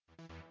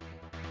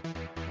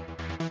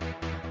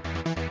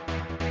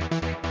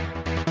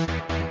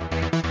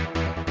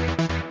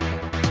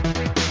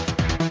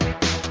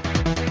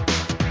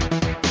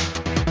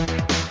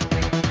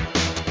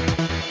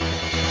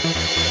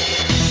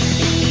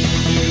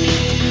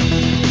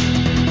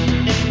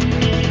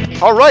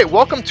All right,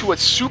 welcome to a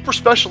super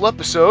special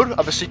episode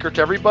of A Secret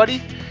to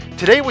Everybody.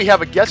 Today we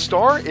have a guest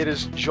star. It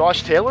is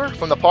Josh Taylor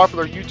from the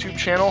popular YouTube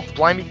channel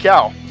Blimey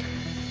Cow.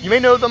 You may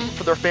know them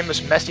for their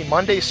famous Messy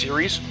Monday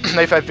series.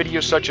 They've had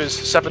videos such as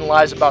 7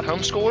 Lies About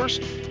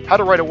Homeschoolers, How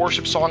to Write a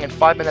Worship Song in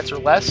 5 Minutes or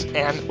Less,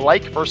 and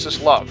Like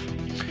versus Love.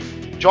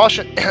 Josh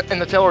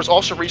and the Taylors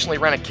also recently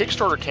ran a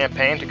Kickstarter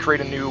campaign to create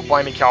a new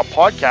Blimey Cow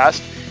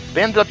podcast.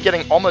 They ended up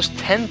getting almost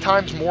 10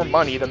 times more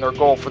money than their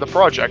goal for the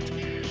project.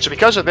 So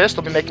because of this,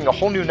 they'll be making a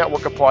whole new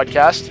network of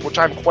podcasts, which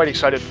I'm quite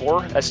excited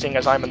for, seeing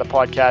as I'm in the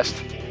podcast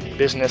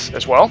business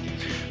as well.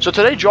 So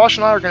today, Josh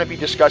and I are going to be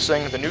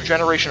discussing the new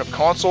generation of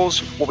consoles,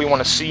 what we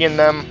want to see in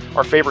them,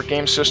 our favorite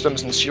game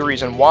systems and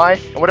series and why,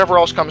 and whatever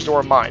else comes to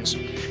our minds.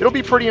 It'll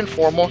be pretty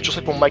informal, just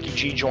like when Mikey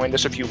G joined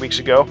us a few weeks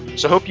ago,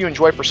 so hope you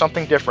enjoy for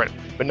something different.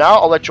 But now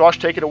I'll let Josh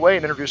take it away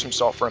and introduce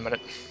himself for a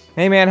minute.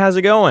 Hey man, how's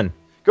it going?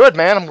 Good,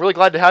 man. I'm really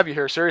glad to have you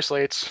here.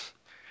 Seriously, it's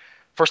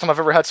first time I've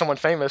ever had someone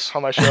famous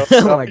on my show. Oh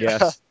So, my yeah.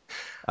 gosh.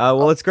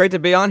 Well, it's great to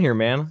be on here,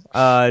 man.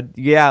 Like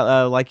you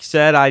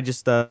said,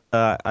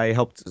 I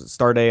helped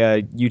start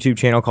a YouTube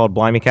channel called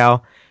Blimey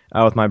Cow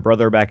with my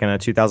brother back in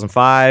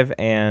 2005,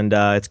 and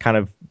it's kind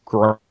of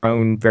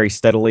grown very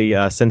steadily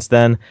since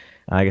then.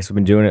 I guess we've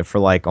been doing it for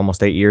like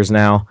almost 8 years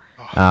now.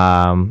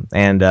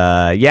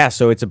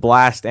 So it's a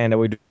blast, and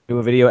we do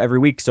a video every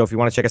week. So if you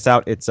want to check us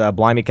out, it's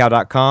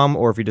blimeycow.com,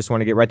 or if you just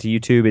want to get right to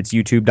YouTube, it's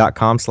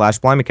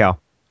youtube.com/blimeycow.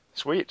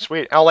 Sweet,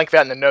 sweet. I'll link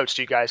that in the notes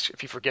to you guys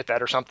if you forget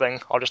that or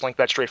something. I'll just link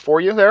that straight for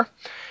you there.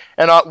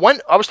 And when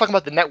I was talking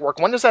about the network,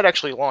 when does that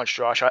actually launch,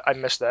 Josh? I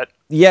missed that.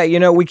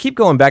 Yeah, we keep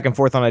going back and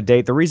forth on a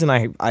date. The reason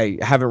I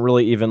haven't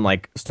really even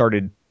like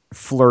started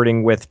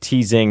flirting with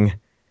teasing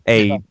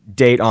a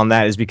date on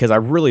that is because I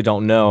really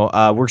don't know.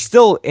 We're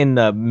still in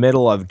the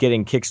middle of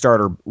getting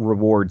Kickstarter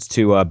rewards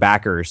to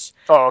backers.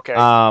 Oh, okay.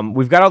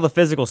 We've got all the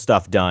physical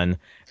stuff done,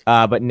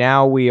 but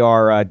now we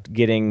are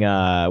getting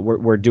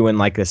we're doing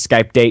like the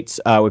Skype dates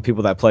with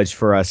people that pledge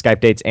for Skype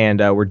dates, and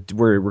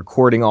we're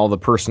recording all the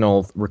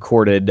personal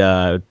recorded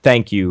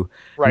thank you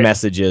Right.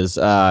 messages.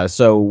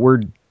 So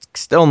we're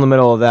still in the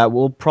middle of that.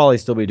 We'll probably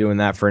still be doing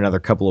that for another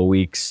couple of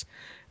weeks.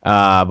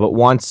 But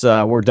once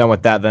we're done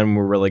with that, then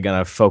we're really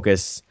gonna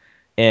focus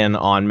in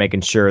on making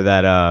sure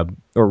that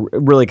or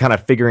really kind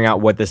of figuring out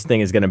what this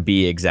thing is going to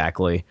be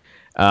exactly.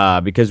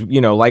 Because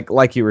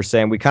like you were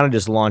saying, we kind of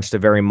just launched a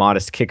very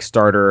modest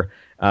Kickstarter,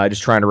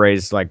 just trying to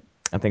raise like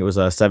I think it was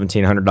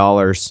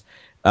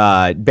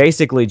 $1,700,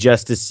 basically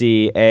just to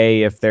see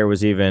if there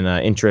was even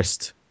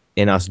interest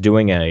in us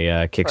doing a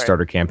Right.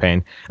 Kickstarter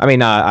campaign. I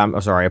mean, I'm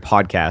sorry, a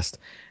podcast.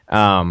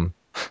 Um,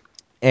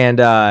 and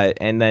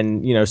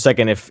then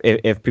second,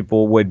 if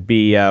people would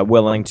be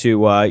willing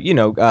to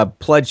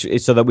pledge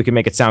so that we can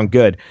make it sound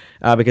good,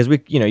 because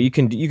you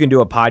can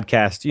do a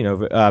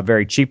podcast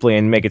very cheaply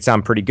and make it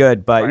sound pretty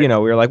good, but Right. we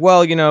were like,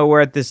 well, we're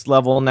at this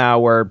level now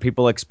where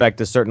people expect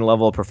a certain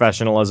level of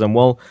professionalism.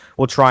 We'll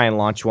try and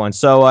launch one.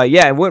 So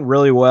yeah, it went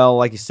really well.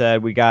 Like you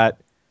said, we got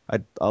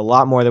a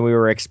lot more than we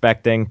were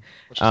expecting.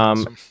 Which is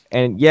awesome.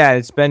 And yeah,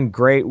 it's been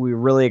great. We're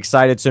really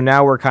excited. So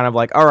now we're kind of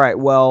like, all right,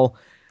 well,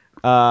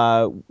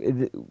 uh,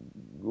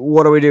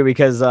 what do we do?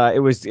 Because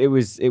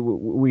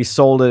we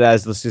sold it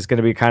as this is going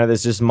to be kind of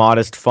this just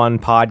modest, fun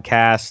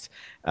podcast.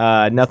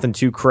 Nothing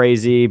too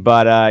crazy,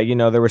 but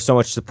there was so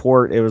much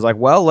support. It was like,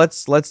 well,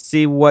 let's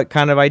see what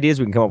kind of ideas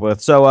we can come up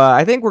with. So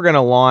I think we're going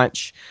to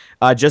launch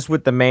just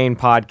with the main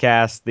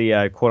podcast,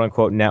 the quote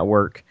unquote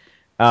network,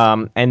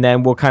 and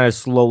then we'll kind of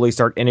slowly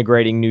start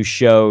integrating new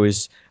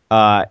shows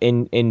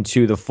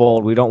into the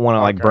fold. We don't want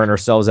to like Okay. burn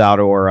ourselves out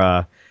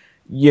or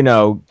you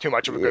know Too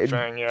much of a good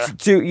thing. Yeah.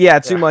 too Yeah.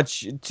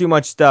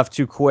 much stuff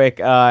too quick,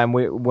 and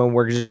when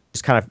we're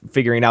just kind of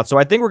figuring it out. So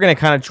I think we're going to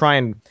kind of try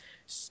and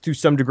to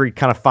some degree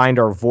kind of find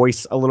our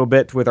voice a little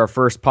bit with our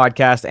first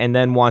podcast, and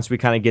then once we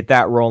kind of get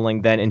that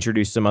rolling, then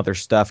introduce some other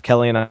stuff.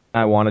 Kelly and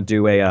I want to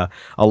do a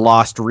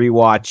lost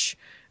rewatch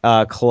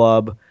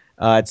club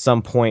at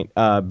some point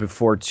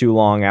before too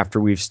long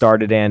after we've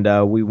started,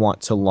 and we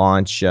want to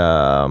launch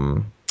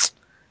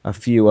a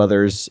few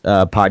others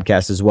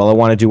podcasts as well. I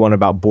want to do one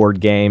about board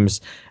games.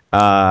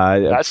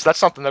 That's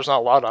something there's not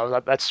a lot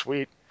of. That's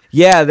sweet.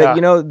 Yeah,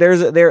 Yeah.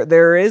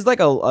 there is like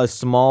a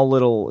small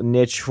little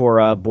niche for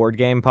a board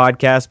game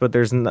podcast, but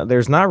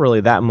there's not really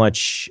that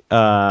much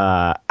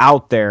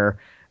out there.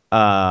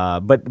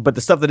 But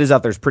the stuff that is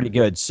out there is pretty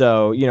good.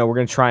 So we're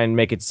gonna try and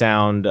make it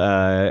sound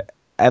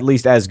at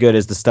least as good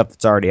as the stuff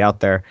that's already out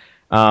there.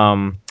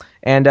 Um,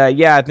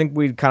 yeah, I think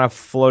we kind of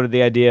floated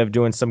the idea of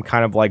doing some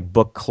kind of like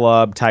book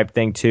club type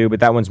thing too,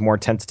 but that one's more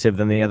tentative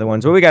than the other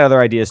ones. But we got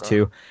other ideas Okay.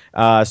 too.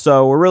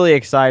 So we're really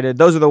excited.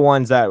 Those are the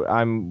ones that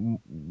I'm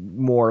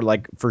more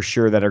like for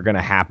sure that are going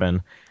to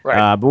happen.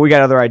 Right. But we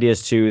got other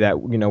ideas too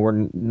that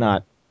we're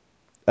not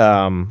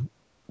um,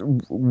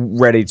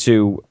 ready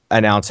to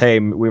announce. Hey,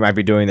 we might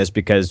be doing this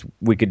because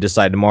we could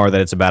decide tomorrow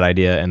that it's a bad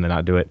idea and then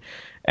not do it.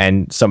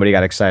 And somebody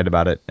got excited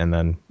about it, and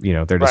then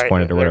they're Right.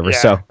 disappointed or whatever. Yeah.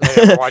 So, And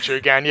they never watch it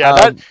again. Yeah.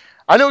 That um,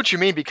 I know what you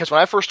mean because when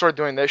I first started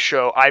doing this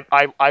show,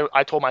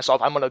 I told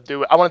myself I'm gonna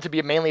do it. I wanted to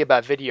be mainly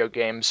about video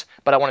games,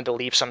 but I wanted to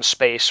leave some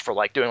space for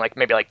like doing like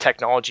maybe like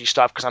technology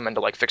stuff because I'm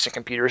into like fixing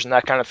computers and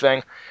that kind of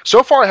thing.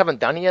 So far, I haven't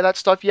done any of that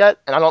stuff yet,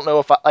 and I don't know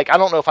if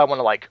I want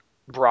to like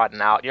broaden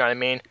out. You know what I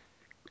mean?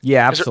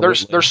 Yeah, Because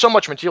there's absolutely. so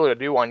much material to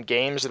do on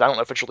games that I don't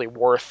know if it's really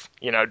worth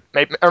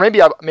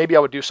maybe I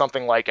would do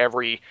something like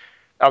every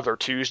other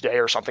Tuesday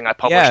or something. I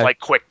publish Yeah, like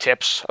quick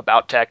tips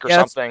about tech or yeah,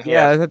 something.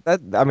 Yeah,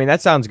 that I mean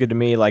that sounds good to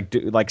me. Like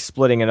like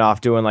splitting it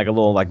off, doing like a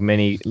little like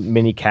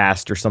mini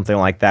cast or something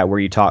like that, where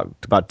you talk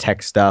about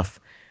tech stuff.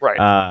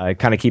 right,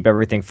 Kind of keep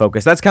everything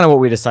focused. That's kind of what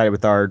we decided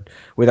with our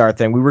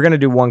thing. We were gonna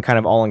do one kind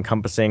of all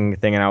encompassing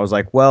thing, and I was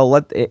like, well,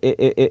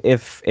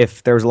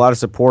 if there's a lot of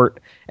support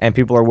and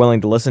people are willing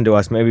to listen to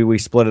us, maybe we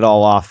split it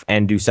all off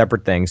and do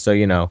separate things. So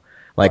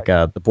like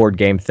right. the board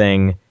game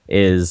thing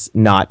is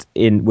not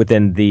in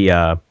within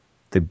the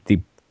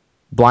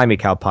Blimey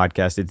Cow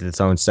podcast. It's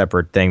its own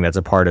separate thing that's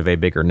a part of a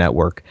bigger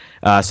network.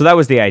 So that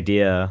was the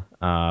idea.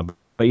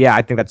 But yeah,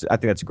 I think that's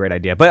a great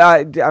idea. But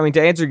I mean,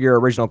 to answer your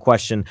original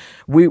question,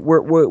 we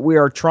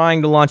are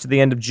trying to launch at the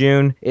end of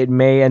June. It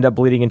may end up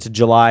bleeding into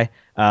July.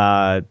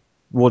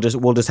 We'll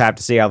just have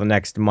to see how the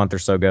next month or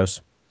so goes.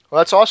 Well,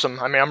 that's awesome.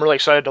 I mean, I'm really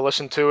excited to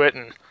listen to it,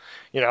 and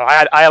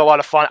I had a lot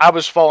of fun. I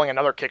was following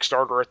another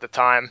Kickstarter at the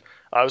time.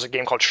 It was a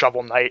game called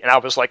Shovel Knight, and I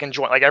was like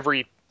enjoying like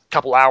every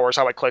couple hours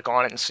I would click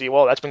on it and see,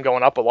 well, that's been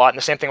going up a lot. And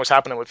the same thing was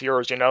happening with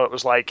yours. It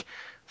was like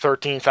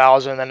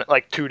 13,000, and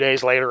like 2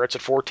 days later it's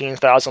at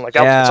 14,000. Like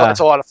it's Yeah,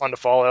 a lot of fun to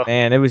follow.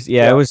 man,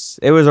 Yeah, it was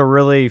a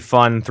really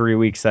fun 3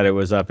 weeks that it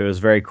was up. It was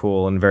very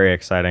cool and very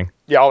exciting.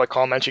 yeah, all the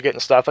comments you get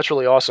and stuff. That's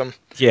really awesome.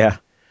 Yeah.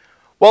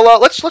 Well,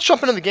 let's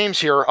jump into the games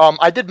here.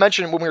 I did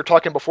mention when we were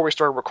talking before we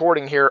started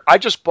recording here, I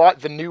just bought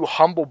the new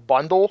Humble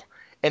Bundle,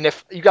 and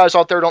if you guys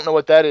out there don't know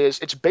what that is,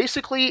 it's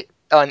basically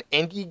an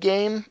indie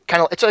game,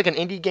 it's like an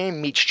indie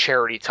game meets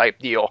charity type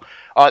deal.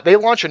 They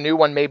launch a new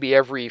one maybe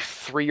every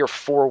 3 or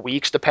 4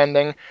 weeks,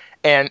 depending,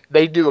 and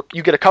you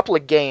get a couple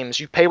of games.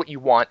 You pay what you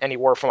want,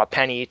 anywhere from a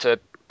penny to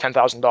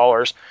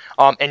 $10,000,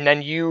 and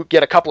then you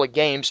get a couple of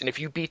games, and if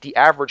you beat the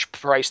average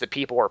price that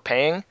people are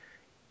paying,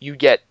 you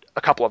get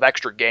a couple of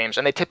extra games,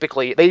 and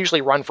they usually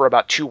run for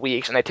about 2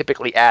 weeks, and they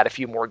typically add a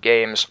few more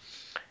games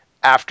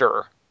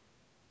after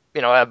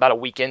about a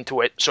week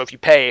into it. So if you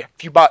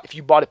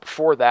bought it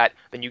before that,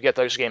 then you get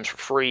those games for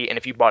free, and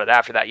if you bought it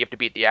after that, you have to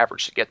beat the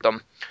average to get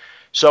them.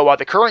 So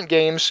the current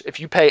games, if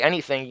you pay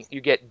anything,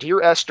 you get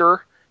Dear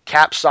Esther,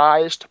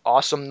 Capsized,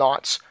 Awesome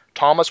Knots,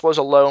 Thomas Was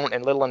Alone,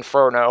 and Little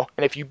Inferno.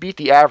 And if you beat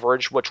the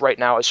average, which right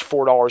now is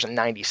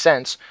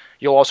 $4.90,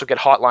 you'll also get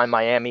Hotline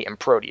Miami and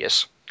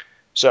Proteus.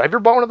 So have you ever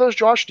bought one of those,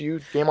 Josh? Do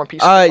you game on PC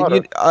a lot?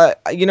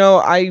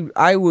 Or?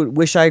 I would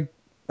wish I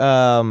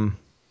um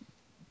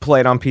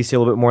played on PC a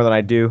little bit more than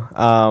I do.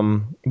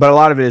 But a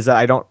lot of it is that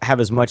I don't have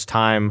as much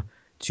time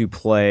to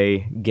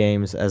play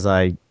games as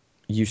I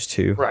used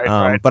to. Right,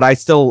 right. But I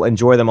still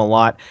enjoy them a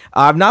lot.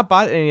 I've not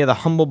bought any of the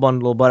Humble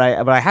Bundle, but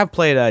I have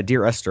played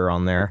Dear Esther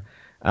on there.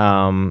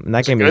 And that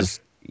Is it game good? is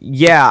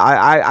yeah.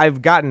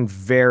 I've gotten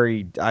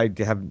very. I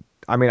have.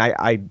 I mean,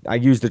 I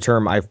use the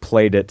term I've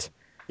played it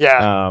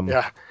Yeah, um,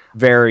 yeah.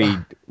 very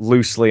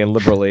loosely and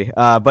liberally.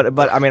 But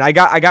I mean, I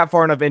got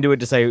far enough into it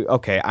to say,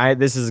 okay, I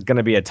this is going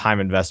to be a time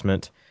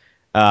investment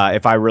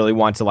if I really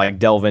want to like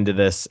delve into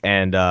this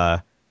and uh,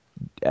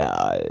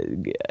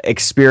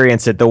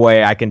 experience it the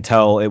way I can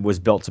tell it was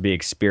built to be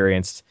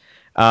experienced.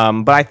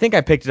 But I think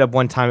I picked it up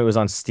one time. It was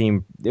on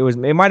Steam.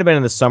 It might have been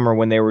in the summer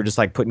when they were just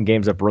like putting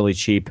games up really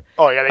cheap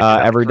Oh yeah, they do that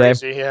like every day.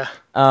 crazy. Yeah.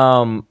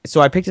 So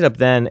I picked it up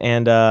then,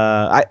 and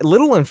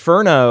Little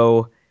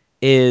Inferno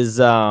is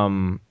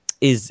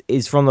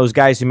is from those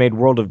guys who made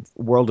World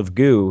of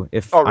Goo,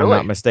 if Oh I'm not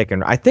really?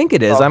 mistaken. I think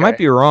it is. I might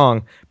Okay. be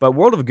wrong, but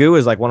World of Goo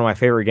is like one of my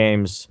favorite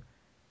games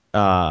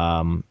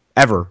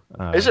ever.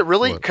 Is it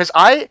really? For Because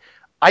I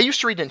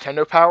used to read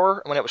Nintendo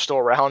Power when it was still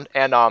around,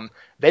 and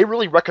they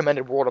really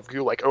recommended World of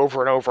Goo like over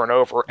and over and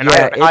over. And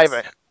yeah, I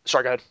haven't.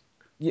 Sorry, go ahead.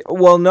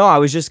 well, no, I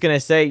was just gonna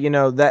say,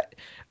 that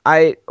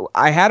I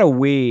I had a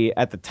Wii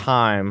at the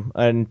time,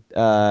 and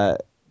I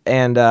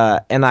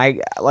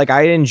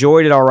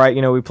enjoyed it all right.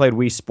 We played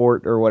Wii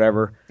Sport or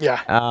whatever.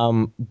 Yeah.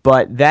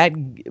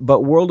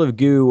 But World of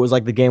Goo was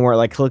like the game where it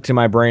like clicked in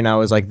my brain. I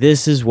was like,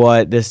 this is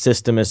what this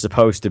system is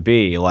supposed to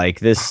be. Like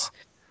this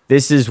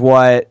is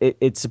what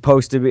it's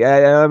supposed to be.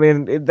 I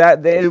mean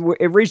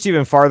it reached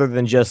even farther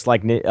than just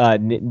like the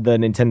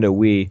Nintendo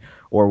Wii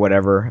or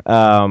whatever.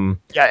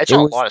 Yeah, it's It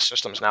on a was lot of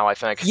systems now, I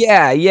think.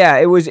 yeah.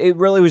 It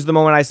really was the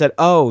moment I said,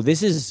 "Oh,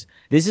 this is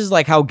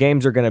like how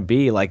games are gonna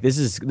be. Like this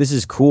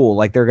is cool.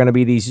 Like they're gonna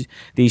be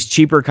these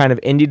cheaper kind of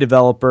indie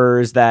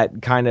developers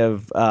that kind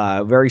of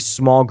very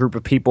small group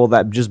of people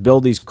that just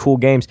build these cool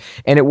games,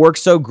 and it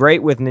works so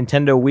great with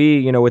Nintendo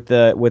Wii. With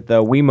the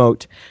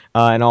Wiimote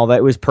and all that.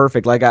 It was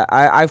perfect. Like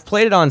I've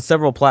played it on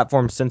several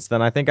platforms since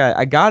then. I think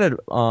I got it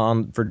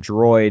on for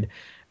Droid.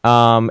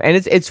 And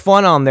it's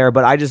fun on there,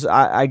 but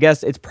I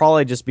guess it's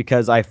probably just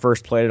because I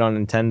first played it on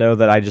Nintendo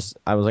that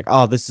I was like,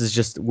 oh, this is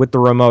just with the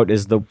remote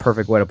is the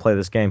perfect way to play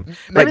this game. Maybe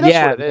But that's what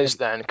yeah, it is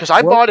man, then, because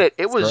I well, bought it.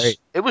 It it's was great.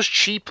 it was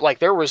cheap. Like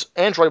there was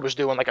Android was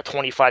doing like a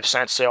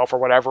 25-cent sale for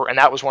whatever, and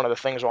that was one of the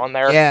things on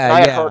there. Yeah,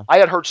 And yeah, I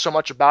had heard so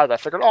much about it. I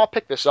figured, oh, I'll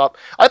pick this up.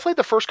 I played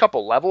the first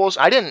couple levels.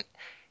 I didn't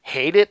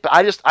hate it, but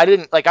I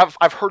didn't like.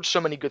 I've heard so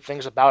many good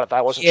things about it that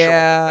I wasn't sure what to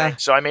yeah, think.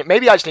 So I mean,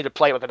 maybe I just need to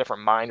play it with a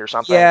different mind or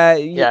something. yeah.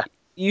 Yeah,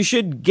 You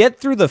should get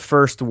through the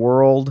first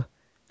world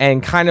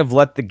and kind of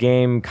let the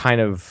game kind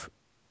of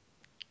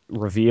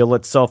reveal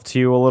itself to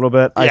you a little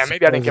bit. I yeah.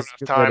 Maybe I didn't suppose give is enough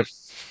a good way time. to.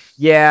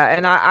 Yeah,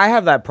 and I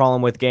have that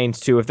problem with games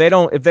too. If they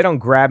don't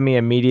grab me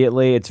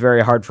immediately, it's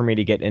very hard for me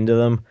to get into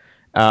them.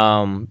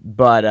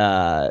 But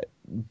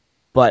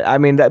I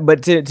mean that.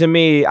 But to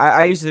me,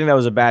 I used to think that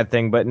was a bad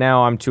thing, but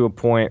now I'm to a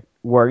point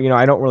where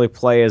I don't really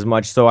play as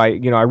much, so I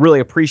really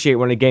appreciate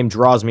when a game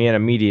draws me in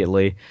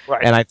immediately,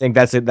 Right. and I think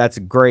that's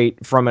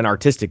great from an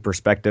artistic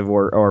perspective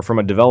or from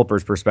a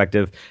developer's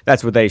perspective.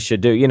 That's what they should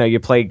do. You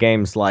play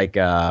games like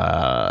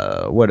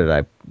what did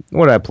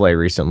I play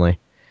recently?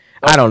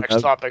 That I was my don't next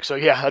know. topic. So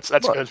yeah, that's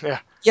good. Yeah.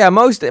 Yeah,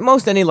 most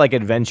any like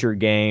adventure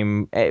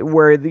game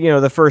where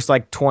the first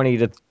like 20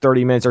 to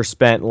 30 minutes are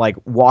spent like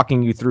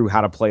walking you through how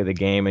to play the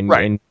game,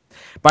 Right. and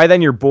by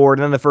then you're bored,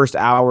 and then the first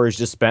hour is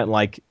just spent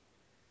like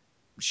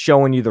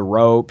showing you the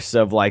ropes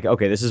of like,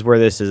 okay, this is where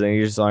this is, and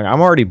you're just like, I'm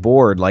already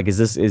bored. Like, is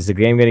the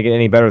game gonna get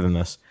any better than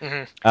this?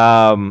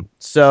 Hmm.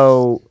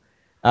 So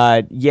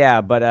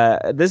yeah,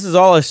 but this is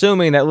all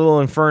assuming that Little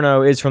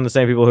Inferno is from the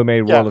same people who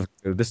made Yeah. World of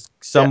Goo. This Yeah.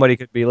 somebody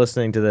could be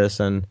listening to this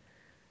and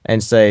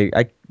say,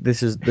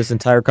 this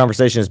entire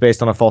conversation is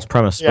based on a false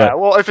premise. Yeah. But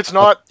Well, if it's uh,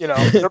 not,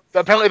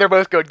 apparently they're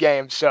both good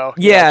games. So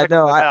yeah, check them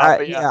no, both out.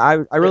 But yeah. I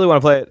Yeah. really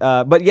want to play it.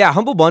 But yeah,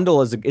 Humble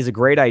Bundle is a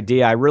great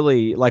idea. I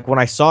really like when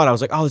I saw it. I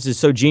was like, oh, this is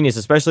so genius,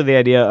 especially the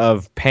idea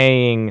of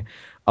paying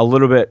a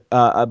little bit,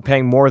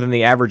 paying more than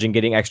the average and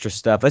getting extra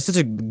stuff. That's such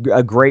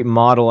a great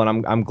model,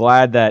 and I'm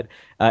glad that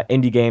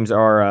indie games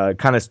are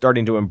kind of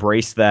starting to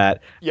embrace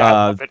that. Yeah. I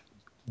love it.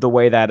 The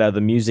way that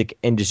the music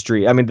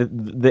industry, I mean,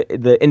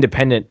 the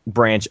independent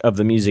branch of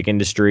the music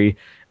industry,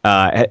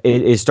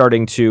 is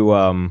starting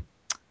to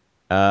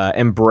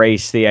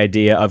embrace the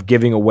idea of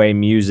giving away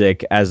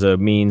music as a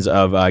means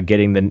of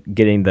getting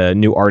the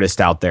new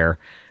artist out there.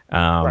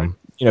 Right.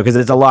 Because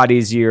it's a lot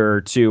easier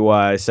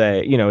to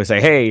say,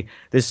 hey,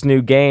 this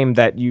new game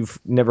that you've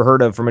never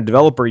heard of from a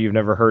developer you've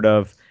never heard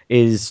of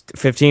is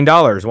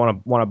 $15.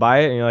 Want to buy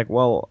it? And you're like,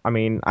 well, I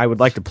mean, I would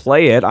like to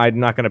play it. I'm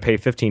not going to pay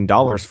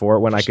 $15 for it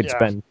when I could Yeah.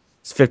 spend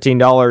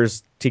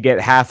 $15 to get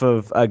half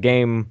of a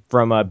game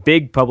from a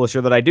big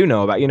publisher that I do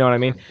know about. You know what I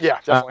mean? Yeah.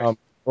 Definitely.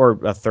 Or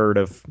a third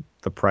of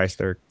the price.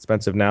 They're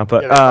expensive now, Yeah.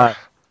 They are.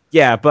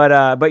 yeah,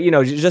 but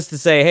just to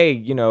say, hey,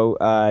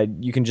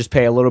 you can just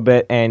pay a little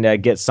bit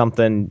and get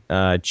something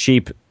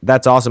cheap.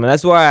 That's awesome, and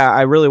that's why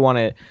I really want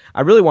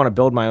to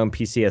build my own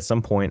PC at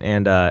some point,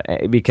 and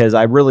because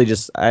I really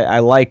I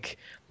like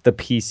the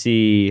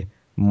PC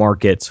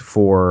market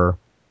for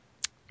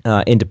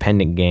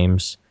independent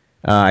games.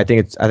 I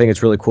think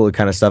it's really cool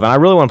kind of stuff, and I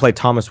really want to play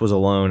Thomas Was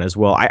Alone as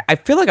well. I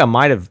feel like I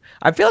might have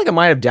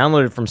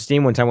downloaded it from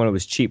Steam one time when it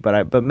was cheap,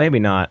 but maybe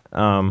not.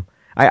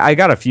 I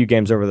got a few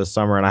games over the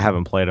summer and I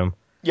haven't played them.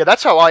 Yeah,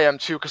 that's how I am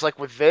too. Because like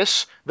with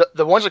this,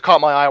 the ones that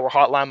caught my eye were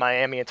Hotline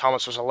Miami and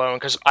Thomas Was Alone.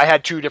 Because I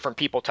had two different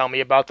people tell me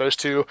about those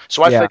two,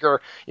 so I Yeah,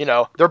 figure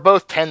they're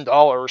both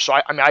 $10. So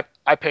I mean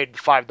I paid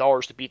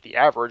 $5 to beat the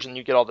average, and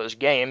you get all those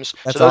games. So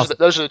that's awesome.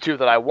 those are the two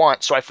that I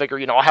want. So I figure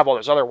I'll have all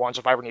those other ones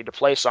if I ever need to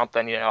play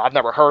something. I've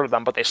never heard of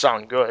them, but they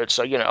sound good.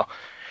 So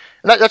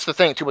and that's the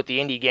thing too with the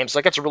indie games.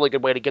 Like that's a really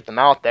good way to get them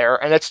out there,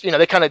 and it's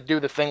they kind of do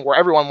the thing where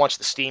everyone wants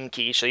the Steam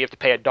key, so you have to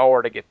pay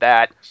 $1 to get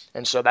that,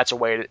 and so that's a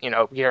way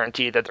to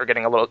guarantee that they're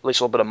getting at least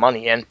a little bit of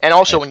money in. And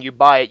also Right. when you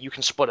buy it, you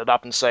can split it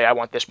up and say I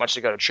want this much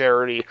to go to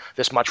charity,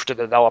 this much to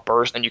the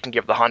developers, and you can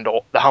give the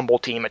humble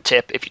team a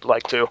tip if you'd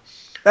like to.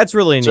 That's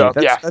really So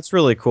neat. yeah, That's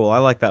really cool. I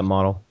like that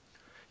model.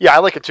 yeah, I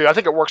like it too. I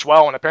think it works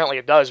well, and apparently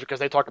it does because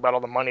they talk about all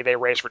the money they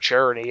raise for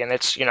charity, and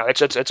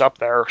it's up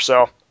there.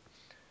 So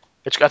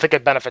I think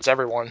it benefits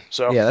everyone.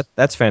 So. Yeah,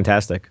 that's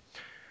fantastic.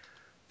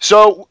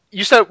 So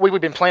you said we've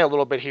been playing a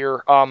little bit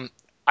here.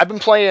 I've been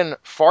playing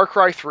Far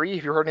Cry 3.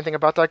 Have you heard anything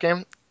about that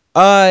game?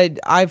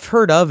 I've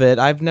heard of it.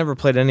 I've never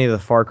played any of the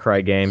Far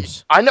Cry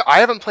games. I know I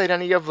haven't played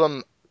any of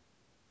them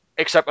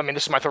except I mean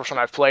this is my first one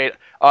I've played.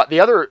 The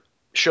other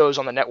shows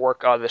on the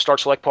network, the Start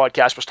Select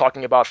podcast was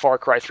talking about Far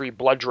Cry 3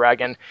 Blood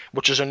Dragon,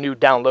 which is a new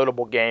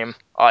downloadable game.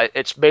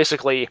 It's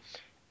basically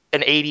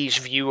an 80s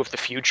view of the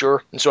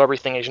future, and so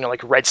everything is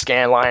like red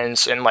scan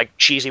lines and like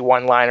cheesy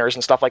one-liners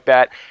and stuff like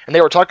that. And they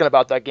were talking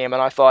about that game,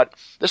 and I thought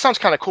this sounds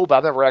kind of cool, but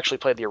I've never actually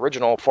played the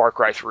original Far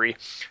Cry 3,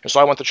 and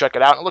so I went to check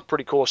it out, and it looked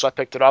pretty cool, so I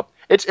picked it up.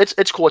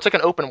 It's cool. It's like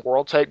an open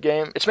world type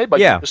game. It's made by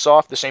Yeah,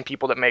 Ubisoft, the same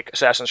people that make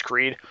Assassin's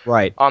Creed.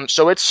 right.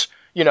 So it's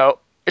the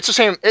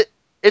same.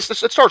 It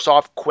starts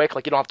off quick,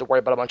 like you don't have to worry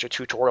about a bunch of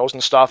tutorials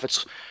and stuff.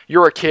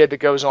 You're a kid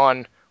that goes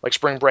on like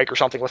spring break or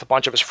something with a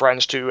bunch of his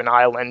friends to an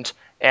island,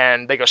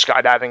 and they go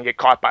skydiving and get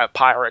caught by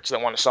pirates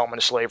that want to sell them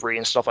into slavery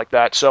and stuff like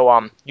that.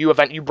 So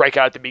you break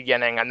out at the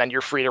beginning, and then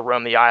you're free to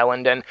roam the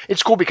island, and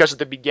it's cool because at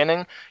the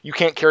beginning you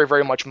can't carry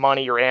very much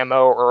money or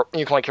ammo, or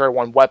you can only carry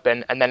one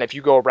weapon. And then if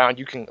you go around,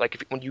 you can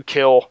like when you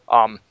kill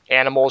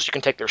animals, you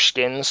can take their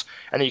skins,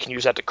 and then you can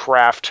use that to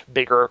craft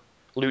bigger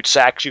loot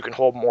sacks. You can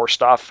hold more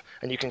stuff,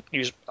 and you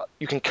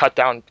can cut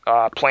down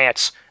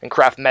plants and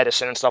craft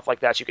medicine and stuff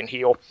like that, so you can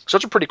heal. So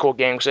it's a pretty cool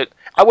game.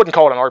 I wouldn't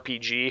call it an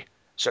RPG,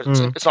 so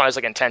Mm, it's not as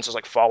like intense as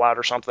like Fallout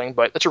or something,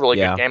 but it's a really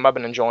good yeah. game. I've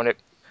been enjoying it.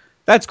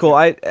 That's cool.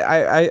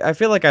 I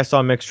feel like I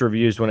saw mixed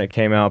reviews when it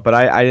came out, but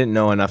I didn't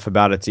know enough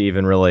about it to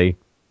even really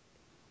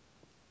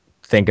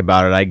think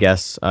about it. I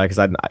guess because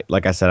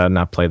like I said, I've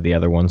not played the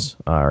other ones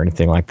or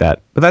anything like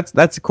that. But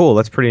that's cool.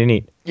 That's pretty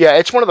neat. Yeah,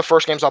 it's one of the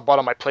first games I bought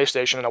on my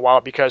PlayStation in a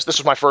while because this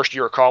was my first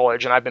year of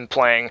college, and I've been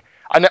playing.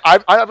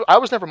 I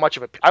was never much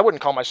of a. I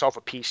wouldn't call myself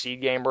a PC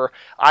gamer.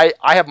 I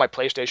have my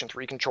PlayStation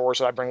 3 controllers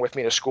that I bring with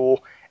me to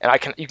school, and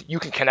you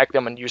can connect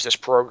them and use this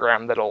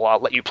program that'll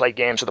let you play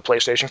games with the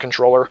PlayStation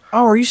controller.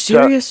 Oh, are you So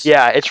serious?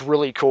 yeah, it's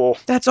really cool.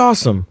 That's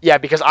awesome. Yeah,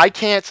 because I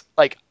can't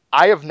like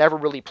I have never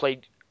really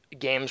played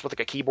games with like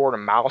a keyboard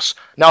and mouse.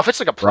 Now, if it's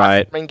like a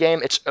Right. platforming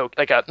game, it's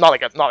like a not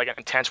like an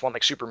intense one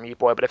like Super Meat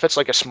Boy, but if it's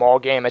like a small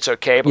game, it's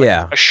okay. But like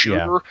Yeah. a Yeah.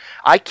 shooter,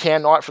 I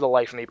cannot for the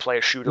life of me play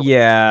a shooter with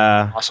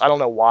Yeah. mouse. I don't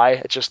know why.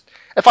 It's just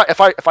if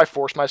I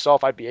force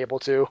myself, I'd be able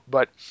to.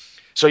 But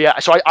so yeah,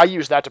 I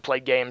use that to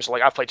play games.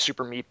 Like I've played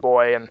Super Meat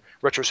Boy and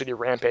Retro City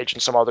Rampage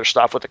and some other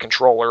stuff with the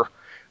controller.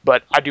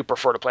 But I do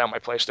prefer to play on my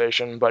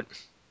PlayStation. But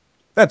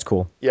That's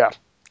cool. yeah,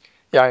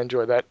 yeah, I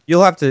enjoy that.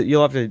 You'll have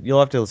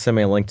to send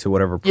me a link to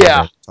whatever Yeah,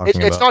 program you're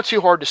talking it's about. not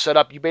too hard to set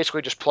up. You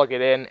basically just plug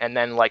it in, and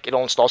then like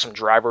it'll install some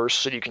drivers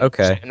so you can use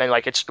it. Okay. And then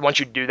like it's once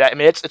you do that, I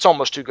mean it's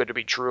almost too good to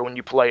be true when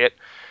you play it.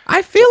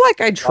 I So feel like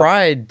I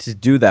tried to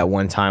do that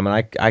one time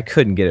and I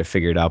couldn't get it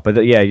figured out.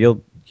 But yeah,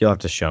 you'll have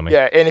to show me.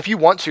 yeah, and if you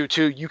want to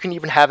too, you can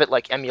even have it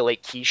like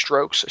emulate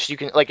keystrokes. So you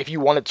can like if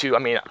you wanted to. I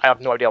mean, I have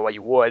no idea why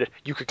you would.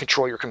 You could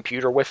control your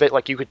computer with it.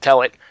 Like you could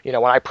tell it, when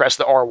I press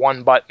the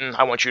R1 button,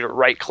 I want you to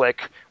right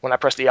click. When I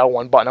press the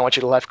L1 button, I want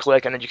you to left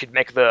click, and then you could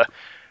make the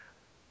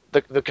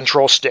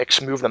control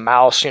sticks move the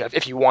mouse.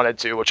 If you wanted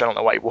to, which I don't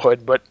know why you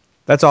would, but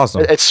That's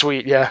awesome. it's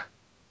sweet. Yeah,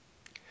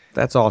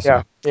 That's yeah,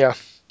 awesome. yeah.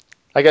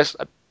 I guess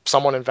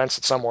someone invents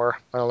it somewhere.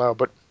 I don't know,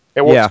 but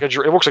Yeah.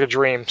 it works like a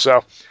dream.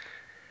 So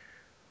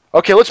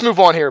okay, let's move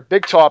on here.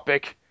 Big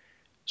topic.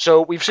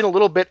 So we've seen a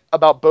little bit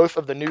about both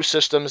of the new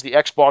systems, the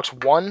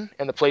Xbox One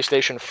and the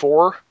PlayStation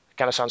 4.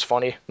 Kind of sounds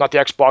funny. Not the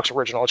Xbox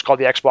original. It's called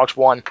the Xbox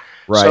One.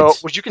 So Right.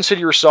 would you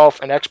consider yourself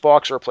an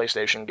Xbox or a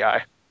PlayStation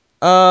guy?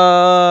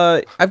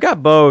 I've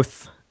got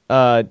both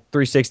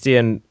 360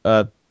 and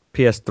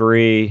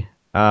PS3.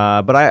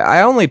 But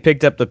I only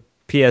picked up the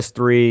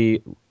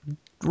PS3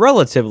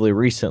 relatively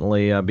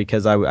recently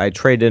because I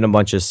traded in a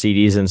bunch of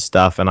CDs and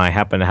stuff, and I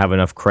happen to have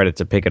enough credit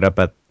to pick it up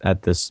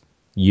at this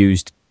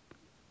used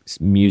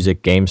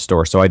music game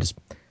store. So I just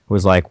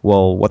was like,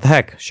 well, what the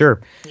heck?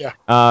 Sure. Yeah.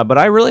 But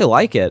I really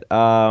like it.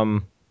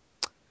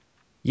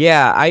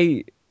 Yeah,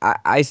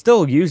 I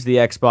still use the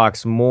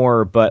Xbox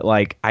more, but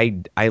like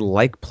I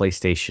like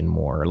PlayStation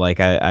more. Like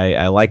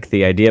I like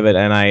the idea of it,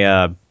 and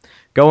I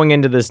going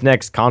into this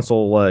next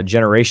console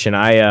generation,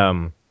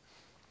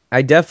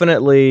 I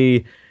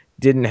definitely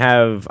didn't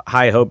have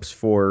high hopes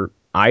for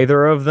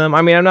either of them.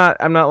 I mean, I'm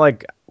not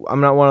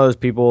one of those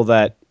people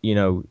that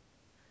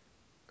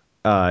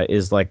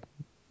is like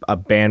a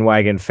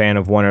bandwagon fan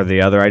of one or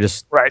the other. I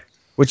just Right.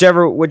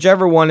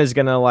 whichever one is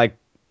gonna like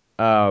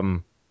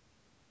um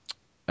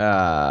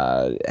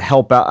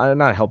help out,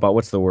 not help out,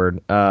 what's the word,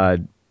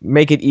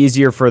 make it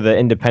easier for the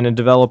independent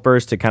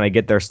developers to kind of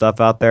get their stuff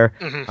out there.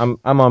 Hmm.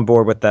 I'm on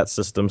board with that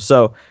system.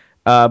 So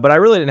but I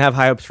really didn't have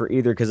high hopes for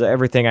either because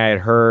everything I had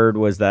heard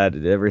was that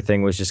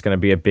everything was just going to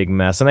be a big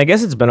mess, and I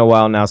guess it's been a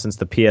while now since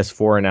the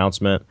PS4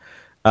 announcement.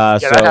 Yeah,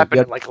 that So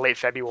happened in like late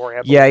February,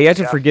 I yeah, believe. you have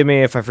to Yeah. forgive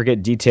me if I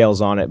forget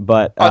details on it,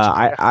 but Oh, it's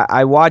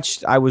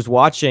okay. I was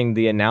watching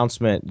the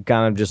announcement,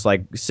 kind of just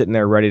like sitting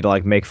there ready to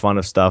like make fun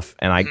of stuff,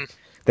 and Hmm.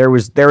 there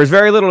was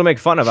very little to make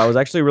fun of. I was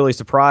actually really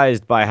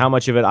surprised by how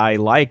much of it I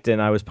liked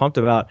and I was pumped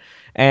about.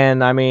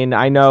 And I mean,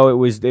 I know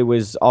it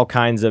was all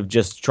kinds of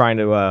just trying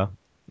to.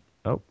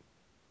 Oh,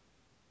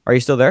 are you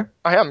still there?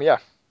 I am. Yeah.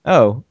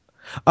 Oh,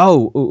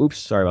 oops,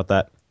 sorry about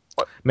that.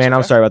 What? It's Man, I'm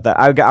okay. sorry about that.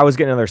 I was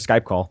getting another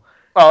Skype call.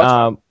 Oh, that's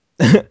fine. Um,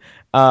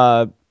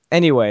 uh,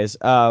 anyways,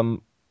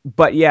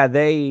 but yeah,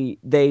 they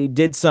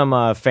did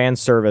some fan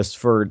service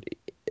for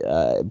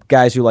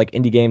guys who like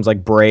indie games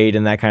like Braid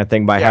and that kind of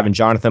thing by Yeah, having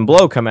Jonathan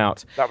Blow come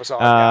out, that was yeah,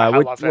 I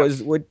love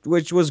him.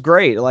 which was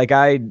great. Like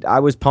I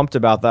was pumped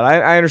about that.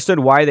 I understood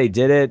why they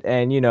did it,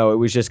 and it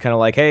was just kind of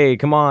like, hey,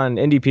 come on,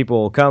 indie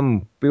people,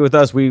 come be with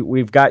us.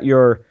 We've got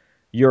your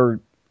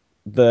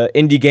the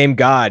indie game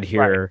god Right.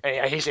 here. And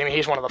yeah, I mean,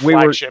 he's one of the We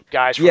were flagship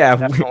guys for yeah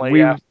them, definitely.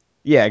 Yeah. we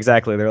yeah,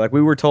 exactly. They're like,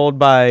 we were told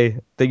by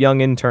the young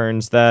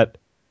interns that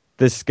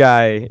this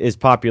guy is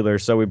popular,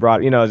 so we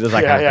brought, just that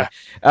kind of Yeah, thing.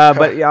 yeah.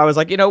 But yeah, I was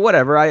like,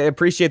 whatever. I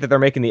appreciate that they're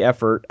making the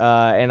effort.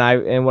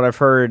 And what I've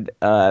heard,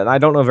 and I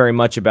don't know very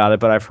much about it,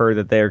 but I've heard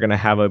that they are going to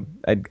have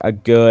a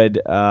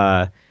good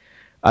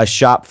a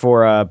shop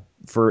for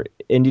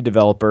indie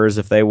developers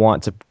if they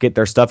want to get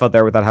their stuff out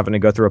there without having to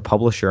go through a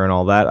publisher and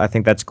all that. I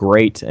think that's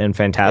great and Yeah,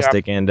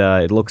 fantastic, and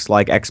it looks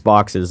like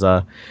Xbox is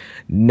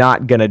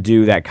not gonna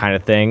do that kind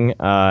of thing.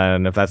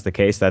 And if that's the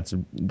case, that's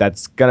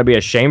gonna be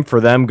a shame for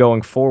them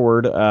going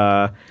forward.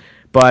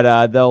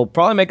 But they'll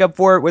probably make up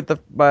for it with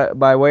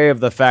by way of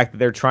the fact that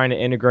they're trying to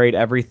integrate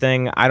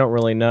everything. I don't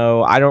really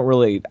know.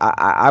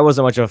 I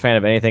wasn't much of a fan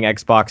of anything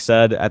Xbox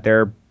said at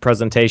their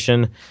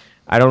presentation.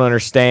 I don't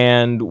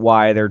understand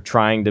why they're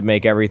trying to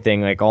make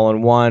everything like all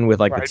in one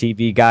with like the right.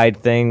 TV guide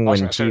thing I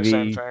was when gonna say the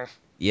same thing.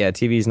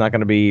 TV is not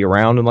going to be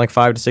around in like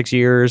 5 to 6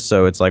 years.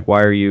 So it's like,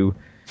 why are you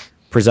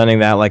presenting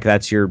that like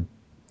that's your?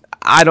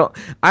 I don't,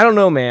 I don't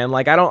know, man.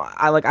 Like I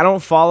don't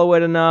follow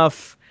it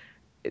enough.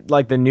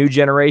 Like the new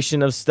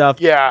generation of stuff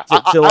Yeah, I've been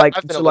a to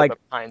little like bit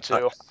behind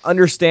too.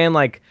 understand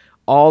like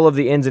all of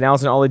the ins and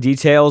outs and all the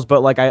details.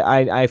 But like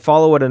I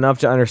follow it enough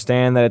to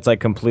understand that it's like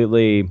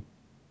completely.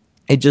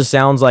 It just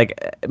sounds like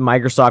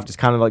Microsoft is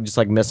kind of like just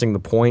like missing the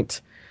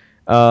point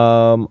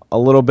a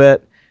little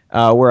bit.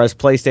 Whereas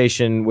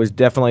PlayStation was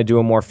definitely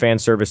doing more fan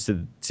service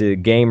to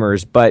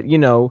gamers, but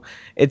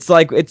it's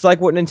like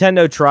what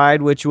Nintendo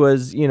tried, which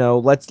was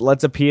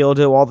let's appeal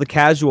to all the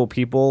casual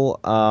people.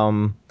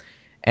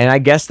 And I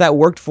guess that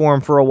worked for them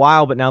for a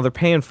while, but now they're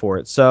paying for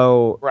it.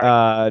 So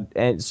Right.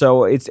 and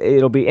so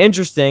it'll be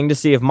interesting to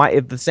see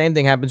if the same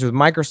thing happens with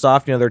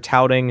Microsoft. They're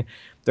touting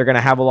they're going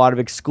to have a lot of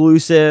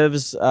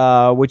exclusives,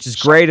 which is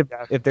Some great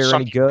yeah, if they're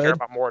some any people care good.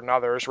 about more than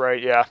others,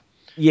 right? Yeah.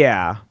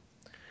 Yeah,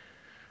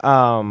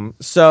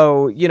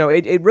 so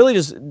it really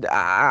just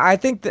I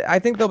think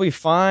they'll be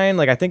fine.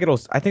 Like I think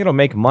it'll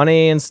make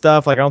money and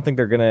stuff. Like I don't think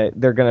they're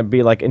gonna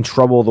be like in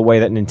trouble the way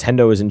that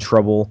Nintendo is in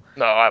trouble.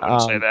 No, I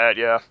wouldn't say Um, that.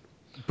 Yeah.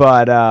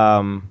 but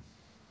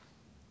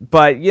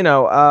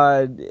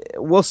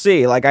we'll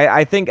see. Like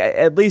I think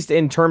at least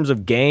in terms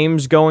of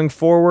games going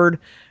forward,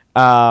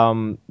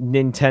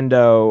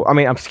 Nintendo. I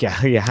mean, I'm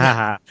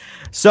yeah. Uh,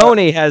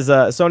 Sony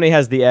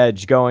has the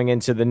edge going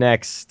into the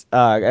next.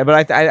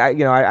 But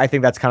I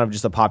think that's kind of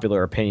just a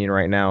popular opinion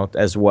right now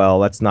as well.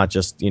 That's not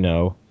just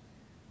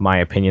my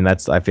opinion.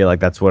 I feel like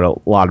that's what a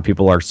lot of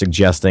people are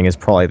suggesting is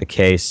probably the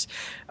case.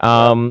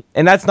 yeah.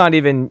 And that's not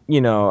even,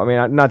 I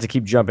mean, not to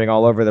keep jumping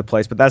all over the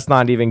place, but that's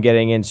not even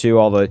getting into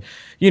all the,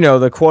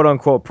 the quote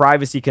unquote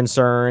privacy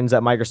concerns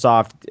that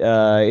Microsoft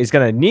is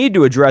going to need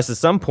to address at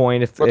some point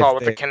With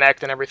the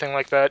Kinect and everything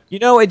like that.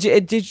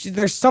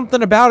 there's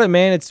something about it,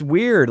 man. It's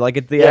weird.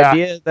 Like the Yeah.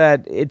 idea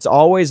that it's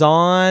always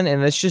on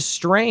and it's just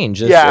strange.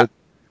 Yeah.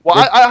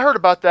 Well, It I heard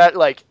about that,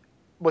 like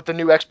with the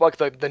new Xbox,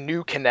 the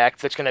new Kinect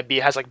that's going to be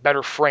has like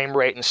better frame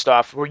rate and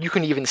stuff, where you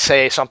can even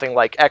say something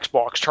like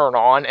Xbox turn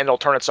on and it'll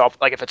turn itself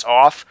like if it's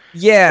off,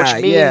 which yeah,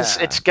 means yeah.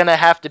 it's going to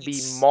have to be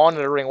It's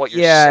monitoring what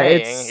you're yeah,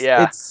 saying.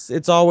 Yeah.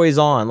 it's always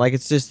on. Like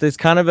it's just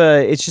kind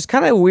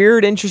of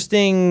weird,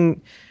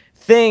 interesting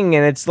thing,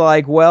 and it's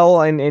like,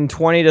 well, in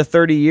 20 to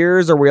 30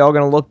 years, are we all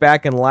going to look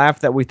back and laugh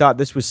that we thought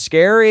this was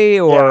scary,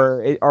 Yeah.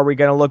 or are we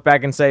going to look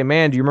back and say,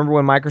 man, do you remember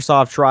when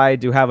Microsoft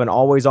tried to have an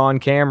always on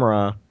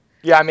camera?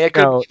 Yeah. I mean, it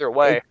could go either It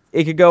way.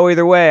 could go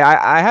either way.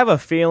 I have a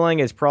feeling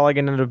it's probably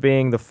going to end up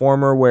being the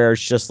former, where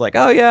it's just like,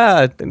 oh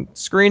yeah, the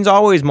screens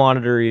always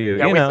monitor you.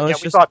 Yeah, It's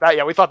we just thought that.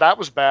 Yeah, we thought that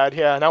was bad.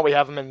 Yeah, now we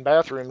have them in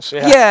bathrooms.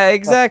 Yeah, yeah,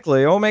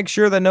 exactly. We'll make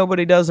sure that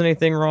nobody does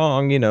anything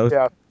wrong.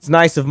 yeah, It's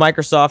nice of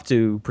Microsoft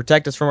to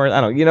protect us from our,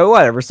 I don't,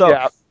 whatever. So,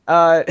 yeah.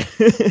 uh,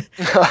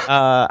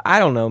 I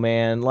don't know,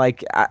 man.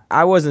 Like,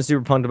 I wasn't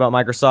super pumped about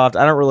Microsoft.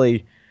 I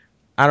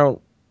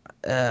don't,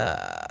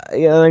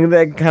 like,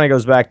 that kind of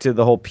goes back to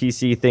the whole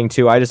PC thing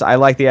too. I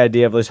like the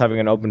idea of just having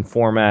an open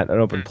format, an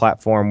open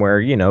platform where,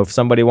 if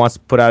somebody wants to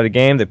put out a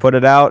game, they put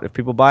it out. If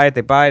people buy it,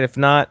 they buy it. If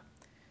not,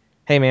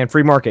 hey man,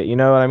 free market. You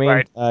know what I mean?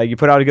 Right. You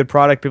put out a good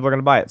product, people are going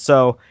to buy it.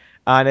 So,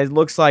 and it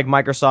looks like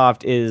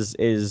Microsoft is,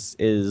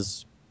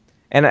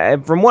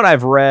 and from what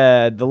I've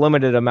read, the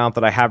limited amount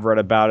that I have read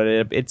about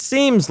it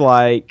seems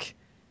like,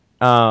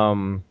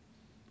 um,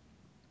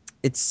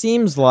 it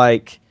seems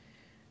like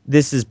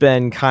this has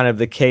been kind of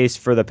the case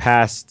for the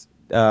past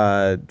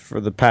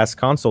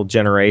console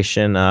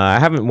generation. I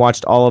haven't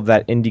watched all of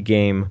that indie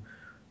game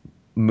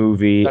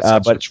movie, That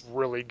sounds like but it's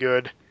really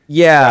good.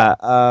 Yeah,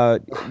 yeah,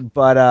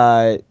 but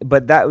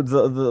that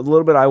the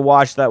little bit I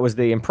watched, that was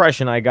the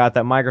impression I got,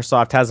 that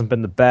Microsoft hasn't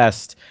been the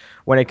best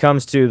when it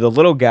comes to the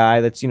little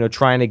guy that's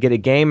trying to get a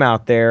game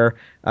out there.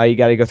 You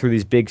got to go through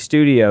these big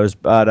studios,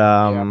 yeah.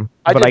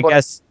 I but did I want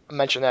guess to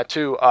mention that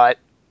too.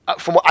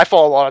 From what I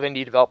follow a lot of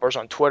indie developers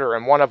on Twitter,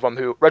 and one of them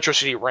who Retro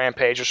City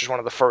Rampage, which is one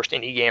of the first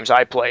indie games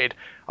I played.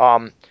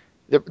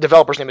 The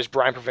developer's name is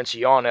Brian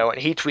Provinciano, and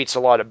he tweets a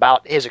lot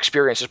about his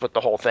experiences with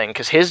the whole thing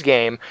because his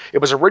game it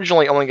was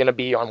originally only going to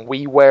be on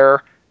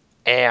WiiWare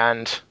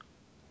and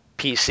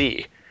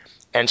PC,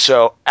 And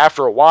so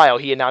after a while,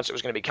 he announced it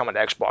was going to be coming to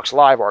Xbox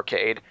Live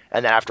Arcade,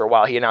 and then after a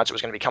while, he announced it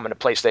was going to be coming to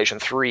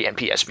PlayStation 3 and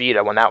PS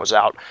Vita when that was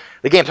out.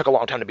 The game took a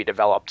long time to be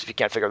developed. If you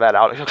can't figure that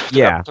out, it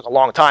Yeah. took a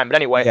long time. But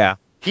anyway, Yeah.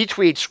 he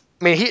tweets.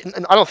 I mean,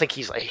 I don't think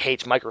he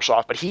hates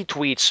Microsoft, but he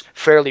tweets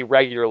fairly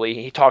regularly.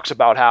 He talks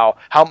about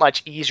how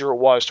much easier it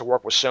was to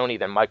work with Sony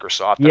than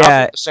Microsoft. And I'll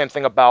Yeah. think the same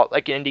thing about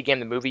like an indie game,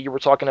 the movie you were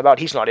talking about.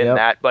 He's not in Yep.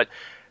 that, but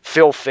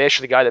Phil Fish,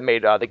 the guy that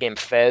made the game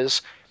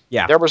Fez,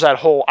 Yeah. there was that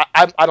whole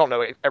I don't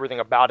know everything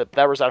about it, but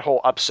there was that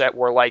whole upset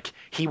where like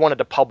he wanted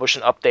to publish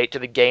an update to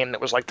the game that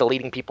was like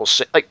deleting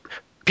people's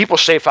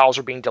save files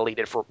are being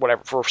deleted for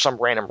whatever for some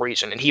random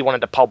reason, and he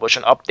wanted to publish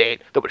an update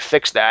that would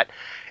fix that.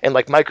 And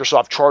like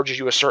Microsoft charges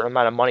you a certain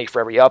amount of money for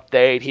every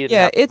update. He didn't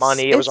Yeah. have the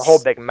money. It was a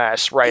whole big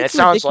mess, right? And it It's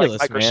sounds like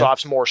ridiculous, man.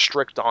 Microsoft's more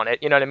strict on it.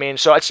 You know what I mean?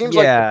 So it seems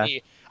like to Yeah.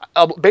 me,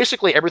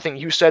 basically everything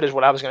you said is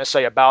what I was going to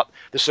say about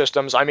the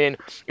systems. I mean,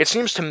 it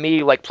seems to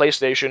me like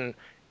PlayStation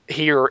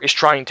here is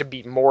trying to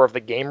be more of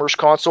the gamers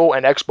console,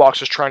 and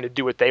Xbox is trying to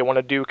do what they want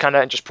to do, kind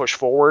of, and just push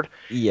forward.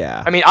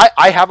 Yeah. I mean,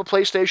 I have a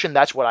PlayStation.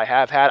 That's what I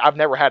have had. I've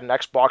never had an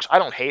Xbox. I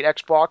don't hate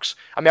Xbox.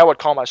 I mean, I would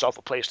call myself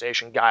a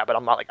PlayStation guy, but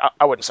I'm not like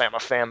I wouldn't say I'm a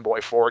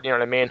fanboy for it. You know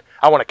what I mean?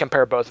 I want to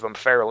compare both of them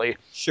fairly.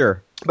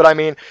 Sure. But I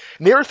mean,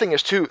 the other thing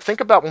is too.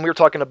 Think about when we were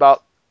talking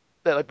about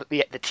the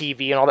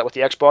TV and all that with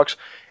the Xbox.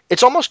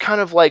 It's almost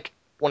kind of like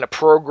when a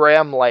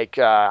program like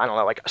I don't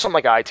know, like something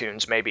like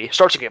iTunes maybe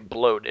starts to get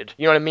bloated.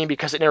 You know what I mean?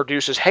 Because it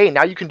introduces, hey,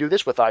 now you can do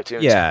this with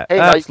iTunes. Yeah. Hey,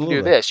 now you can do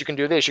Absolutely. this. You can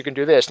do this. You can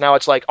do this. Now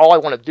it's like all I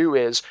want to do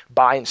is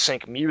buy and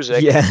sync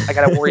music. Yeah. I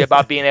got to worry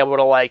about being able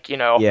to like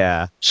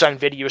Yeah. send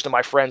videos to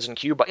my friends in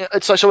Cuba.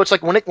 It's like, so it's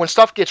like when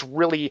stuff gets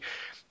really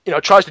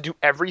tries to do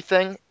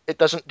everything, it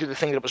doesn't do the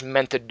thing that it was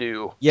meant to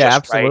do Yeah,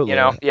 just right.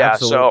 absolutely. Yeah.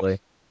 So Absolutely.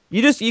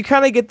 You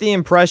kind of get the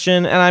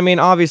impression, and I mean,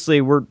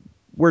 obviously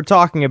we're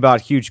talking about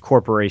huge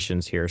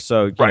corporations here,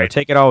 so right.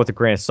 take it all with a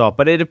grain of salt.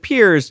 But it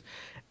appears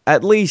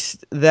at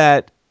least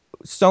that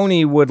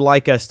Sony would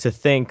like us to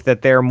think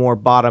that they're more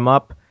bottom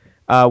up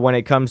when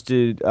it comes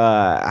to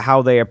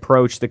how they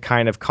approach the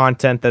kind of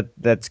content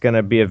that's going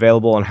to be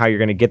available and how you're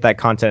going to get that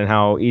content and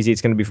how easy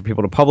it's going to be for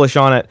people to publish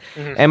on it.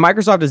 Mm-hmm. And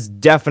Microsoft is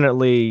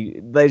definitely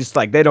they just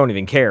like they don't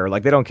even care.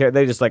 Like they don't care.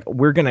 They just like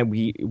we're gonna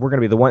be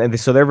the one. And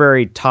so they're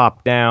very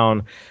top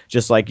down.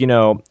 Just like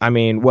I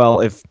mean,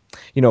 well, if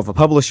a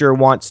publisher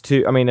wants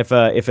to, I mean, if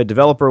a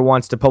developer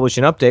wants to publish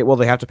an update, well,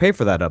 they have to pay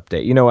for that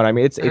update. You know what I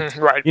mean? It's Mm-hmm.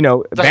 Right. Doesn't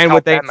help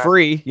bandwidth that ain't man.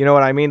 free. You know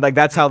what I mean? Like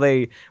that's Mm-hmm. how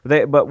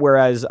they. But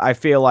whereas I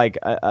feel like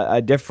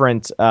a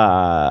different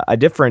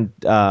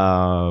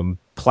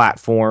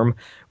platform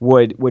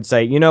would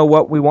say, you know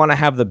what, we want to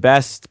have the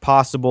best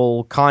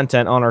possible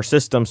content on our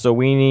system, so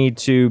we need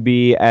to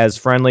be as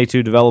friendly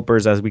to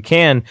developers as we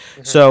can.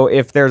 Mm-hmm. So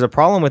if there's a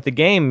problem with the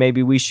game,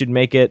 maybe we should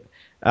make it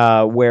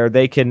where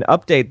they can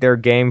update their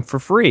game for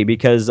free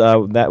because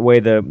that way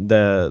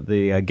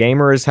the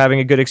gamer is having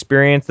a good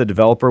experience. The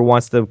developer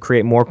wants to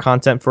create more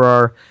content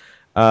for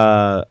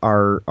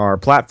our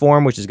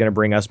platform, which is going to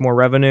bring us more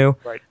revenue.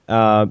 Right.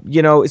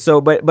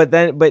 So but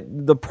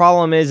the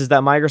problem is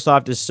that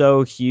Microsoft is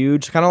so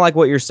huge, kind of like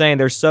what you're saying.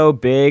 They're so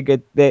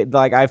big.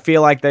 Like I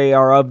feel like they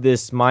are of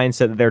this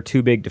mindset that they're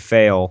too big to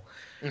fail.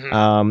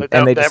 Mm-hmm.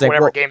 And they just That think,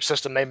 whatever well, game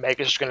system they make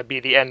is just going to be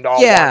the end all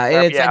one yeah, for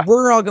and it's like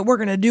yeah. we're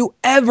gonna do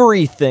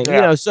everything,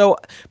 Yeah. So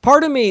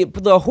part of me,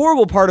 the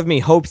horrible part of me,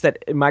 hopes that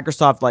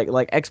Microsoft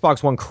like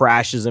Xbox One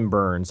crashes and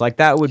burns. Like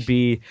that would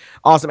be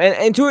awesome,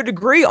 and to a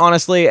degree,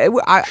 honestly, I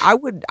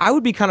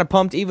would be kind of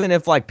pumped even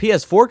if like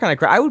PS4 kind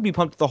of I would be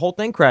pumped if the whole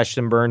thing crashed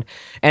and burned,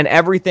 and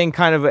everything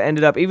kind of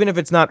ended up, even if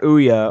it's not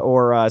Ouya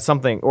or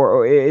something,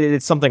 or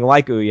it's something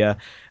like Ouya,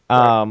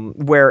 Right.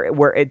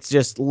 where it's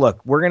just, look,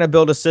 we're gonna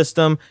build a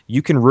system.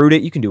 You can root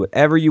it. You can do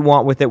whatever you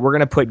want with it. We're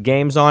gonna put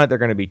games on it. They're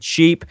gonna be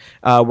cheap.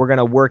 We're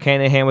gonna work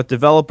hand in hand with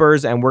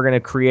developers, and we're gonna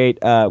create.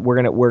 We're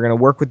gonna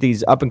work with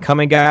these up and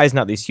coming guys,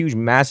 not these huge,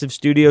 massive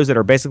studios that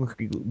are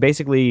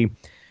basically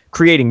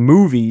creating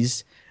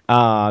movies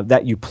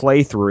that you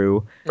play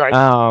through. Right.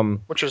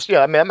 Um, Which is yeah.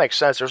 I mean that makes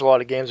sense. There's a lot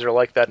of games that are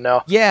like that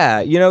now.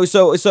 yeah,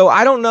 so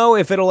I don't know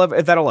if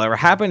that'll ever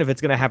happen, if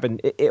it's gonna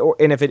happen,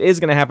 and if it is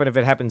gonna happen, if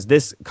it happens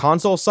this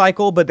console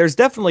cycle. But there's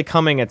definitely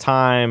coming a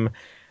time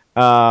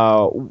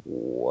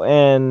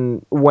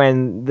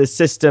when the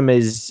system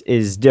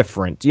is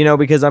different,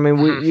 because I mean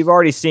Mm-hmm. we've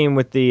already seen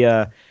with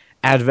the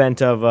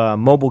advent of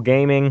mobile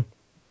gaming,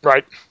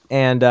 Right.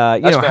 and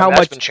That's how been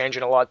much,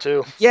 changing a lot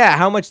too. yeah,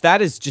 how much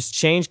that has just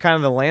changed kind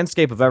of the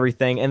landscape of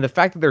everything, and the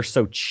fact that they're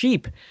so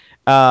cheap.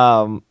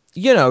 So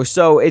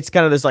it's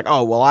kind of this like,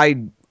 oh well,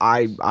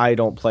 I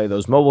don't play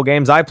those mobile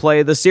games. I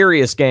play the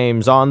serious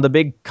games on the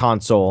big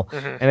console.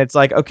 Mm-hmm. And it's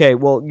like, okay,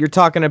 well, you're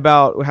talking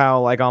about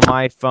how like on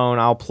my phone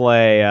I'll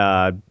play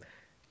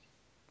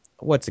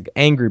what's it,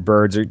 Angry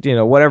Birds, or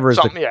whatever is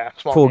the Something yeah.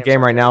 Small cool games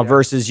game like right that. now, Yeah.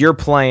 versus you're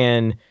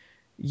playing,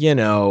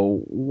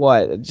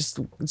 what, just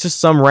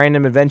some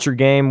random adventure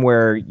game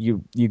where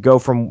you go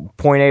from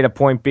point A to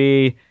point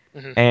B,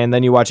 Mm-hmm. and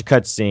then you watch a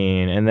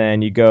cutscene, and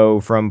then you go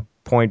from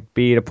point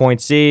B to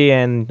point C,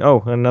 and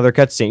oh, another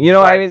cutscene.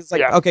 I Right. mean, it's like,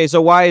 Yeah. okay,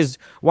 so why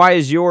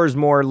is yours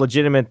more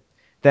legitimate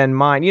than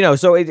mine.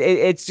 So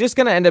it's just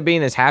gonna end up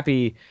being this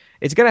happy.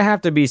 It's gonna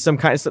have to be some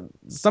kind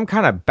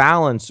of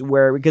balance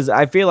where, because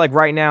I feel like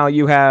right now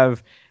you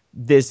have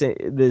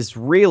this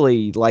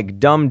really like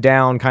dumbed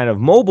down kind of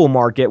mobile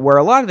market where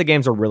a lot of the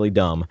games are really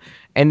dumb,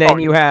 and Oh then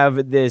you have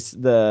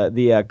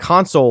the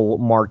console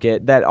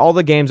market that all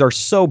the games are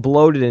so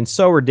bloated and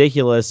so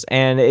ridiculous,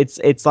 and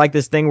it's like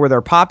this thing where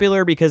they're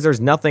popular because there's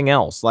nothing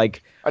else.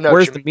 Like, I know what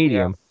where's you the mean. Yeah.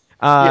 medium?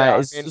 Yeah.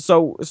 I mean,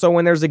 So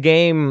when there's a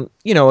game,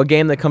 a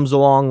game that comes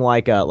along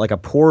like a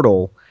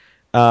Portal,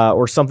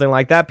 or something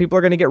like that, people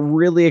are going to get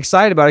really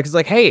excited about it because,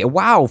 like, hey,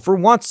 wow, for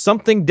once,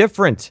 something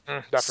different.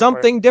 definitely.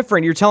 Something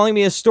different. You're telling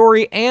me a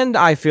story, and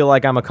I feel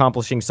like I'm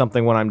accomplishing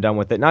something when I'm done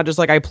with it, not just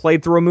like I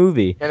played through a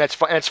movie. And it's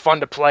fun. And it's fun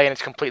to play, and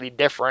it's completely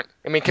different.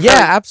 I mean, Yeah, comparing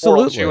Portal 2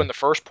 absolutely. and the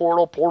first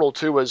Portal, Portal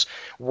 2 was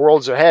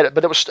worlds ahead.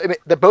 But it was. I mean,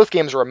 both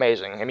games were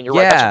amazing. I mean, you're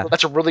right. Yeah,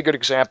 That's a really good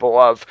example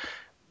of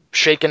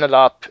shaking it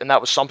up, and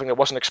that was something that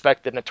wasn't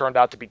expected, and it turned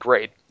out to be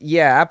great.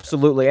 yeah,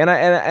 absolutely.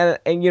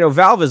 And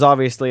Valve is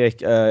obviously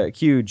a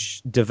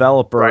huge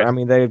developer. Right. I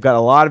mean, they've got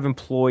a lot of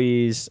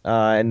employees,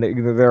 and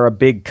they're a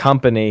big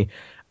company.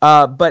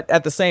 But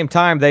at the same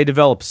time, they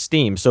develop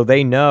Steam, so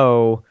they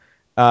know,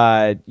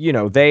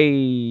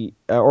 they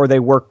or they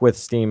work with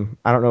Steam.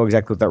 I don't know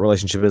exactly what that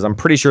relationship is. I'm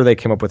pretty sure they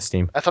came up with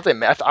Steam. I thought they.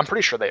 I'm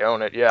pretty sure they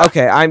own it. Yeah.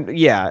 Okay,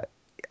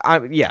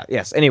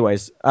 yes.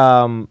 Anyways,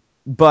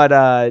 but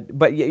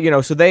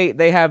so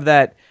they have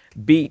that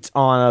beat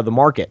on the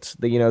market.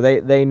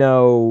 They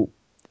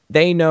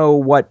know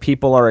what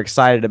people are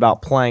excited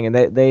about playing, and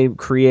they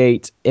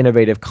create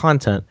innovative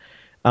content.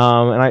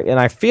 And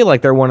I feel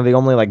like they're one of the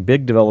only like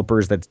big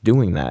developers that's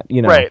doing that.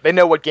 Right. They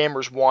know what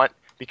gamers want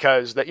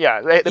because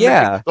Yeah,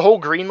 the whole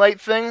green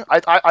light thing.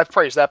 I've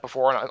praised that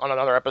before on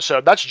another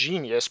episode. That's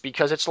genius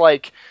because it's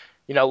like,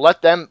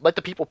 let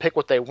the people pick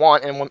what they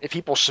want, and if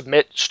people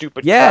submit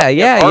stupid crap,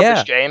 yeah,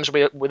 garbage games,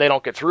 they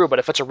don't get through. But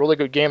if it's a really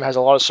good game, has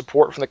a lot of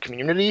support from the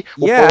community,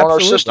 we'll put yeah, it on our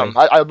system.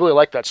 absolutely. I really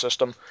like that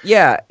system.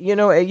 Yeah,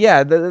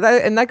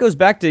 and that goes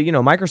back to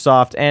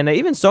Microsoft and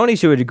even Sony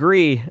to a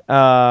degree.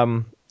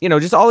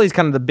 Just all these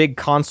kind of the big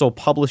console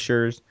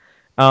publishers.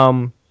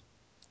 Um,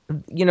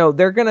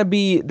 they're gonna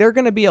be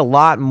a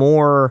lot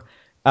more.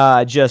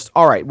 Just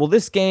all right. Well,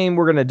 this game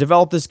we're gonna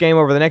develop this game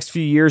over the next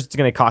few years. It's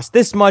gonna cost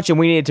this much, and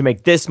we need to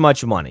make this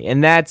much money,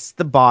 and that's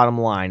the bottom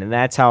line, and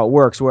that's how it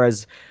works.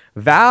 Whereas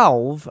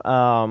Valve,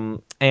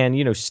 and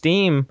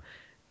Steam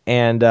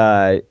and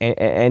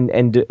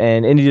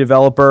indie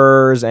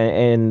developers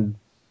and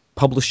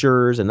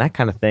publishers and that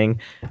kind of thing,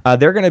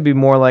 they're going to be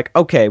more like,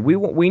 okay,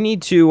 we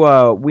need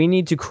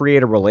to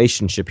create a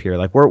relationship here.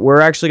 Like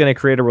we're actually going to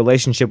create a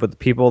relationship with the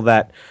people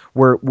that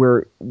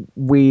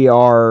we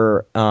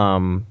are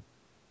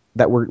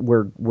that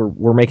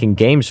we're making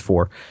games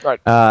for, Right.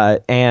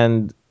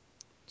 and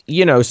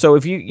so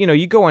if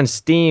you go on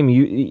Steam,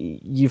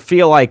 you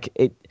feel like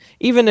it.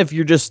 Even if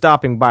you're just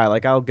stopping by,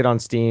 like I'll get on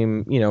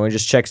Steam, and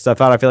just check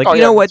stuff out. I feel like, Oh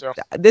yeah, me what, too.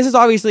 this is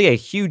obviously a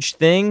huge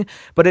thing,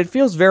 but it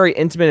feels very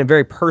intimate and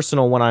very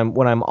personal when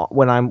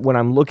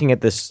I'm looking at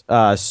this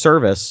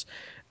service,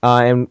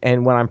 and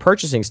when I'm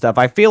purchasing stuff.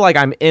 I feel like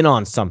I'm in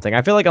on something.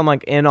 I feel like I'm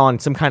like in on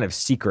some kind of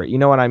secret. You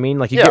know what I mean?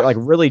 Like you get Yeah. like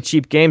really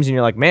cheap games, and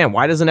you're like, man,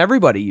 why doesn't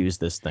everybody use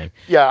this thing?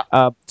 Yeah.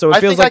 So it I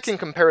feels think I like, can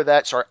compare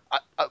that. Sorry,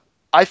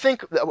 I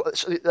think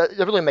that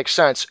really makes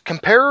sense.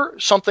 Compare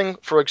something,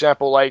 for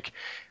example, like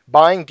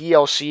buying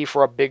DLC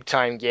for a big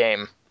time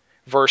game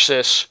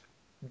versus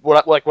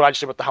what I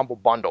just did with the humble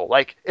bundle.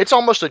 Like it's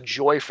almost a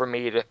joy for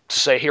me to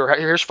say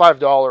here's $5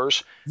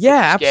 for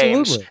yeah, these games,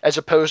 absolutely, as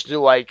opposed to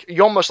like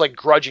you almost like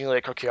grudgingly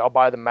like, okay, I'll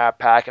buy the map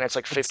pack and it's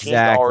like $15.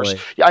 exactly.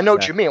 Yeah, I know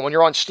what you Exactly. mean. When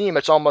you're on Steam,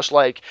 it's almost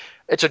like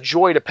it's a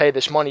joy to pay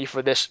this money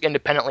for this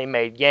independently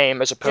made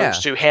game as Yeah.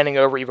 opposed to handing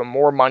over even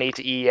more money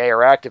to EA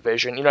or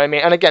Activision. You know what I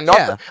mean? And again, not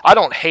that Yeah. I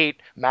don't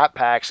hate map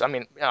packs. I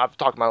mean, I've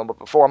talked about them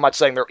before. I'm not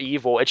saying they're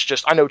evil. It's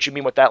just I know what you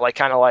mean with that. Like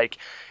kind of like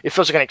it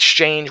feels like an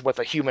exchange with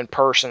a human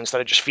person instead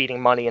of just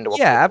feeding money into a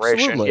Yeah,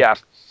 corporation. absolutely. Yeah.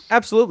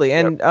 Absolutely.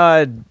 Yep.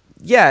 And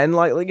yeah, and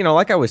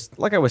like I was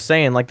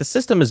saying, like the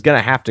system is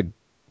gonna have to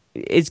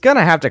it's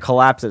gonna have to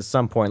collapse at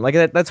some point. Like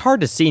that's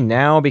hard to see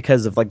now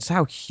because of like just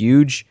how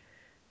huge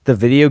the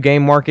video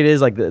game market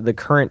is, like the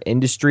current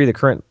industry, the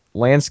current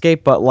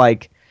landscape, but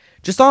like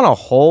just on a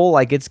whole,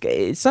 like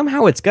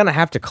somehow it's gonna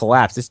have to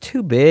collapse. It's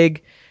too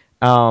big,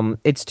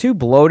 it's too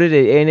bloated,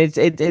 and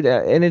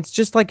it's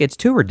just like it's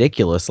too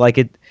ridiculous.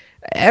 Like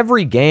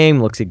every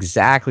game looks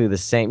exactly the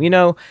same,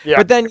 Yeah.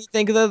 But then you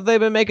think that they've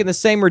been making the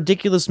same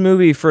ridiculous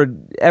movie for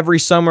every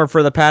summer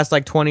for the past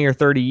like 20 or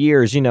 30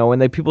 years,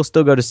 and people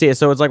still go to see it.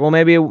 So it's like, well,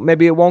 maybe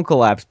it won't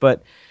collapse,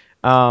 but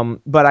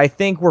I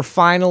think we're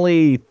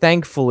finally,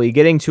 thankfully,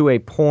 getting to a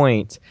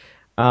point,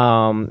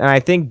 and I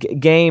think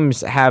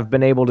games have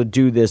been able to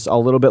do this a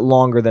little bit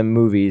longer than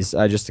movies,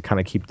 just to kind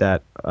of keep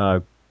that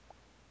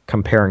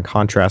compare and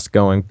contrast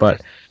going. Mhm.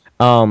 But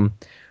um,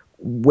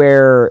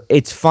 where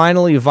it's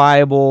finally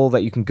viable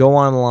that you can go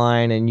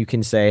online and you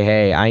can say,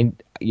 hey, I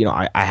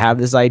have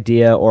this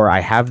idea, or I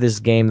have this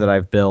game that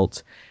I've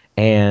built,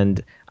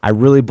 and I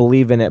really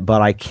believe in it,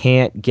 but I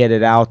can't get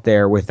it out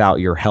there without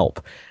your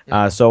help.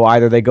 Mhm. So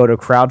either they go to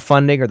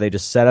crowdfunding or they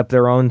just set up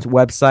their own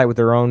website with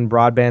their own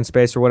broadband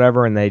space or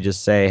whatever, and they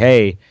just say,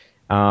 "Hey,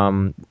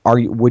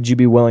 would you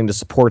be willing to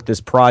support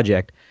this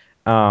project?"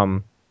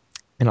 Um,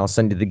 and I'll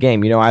send you the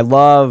game. I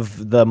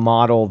love the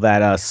model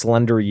that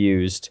Slender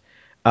used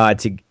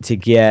to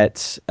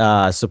get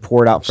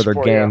support out for their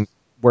Support, yeah. game,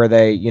 where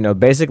they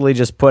basically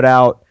just put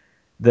out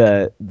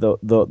the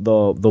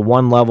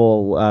one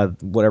level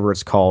whatever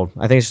it's called.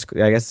 I guess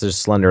it's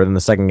just Slender. Then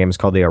the second game is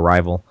called The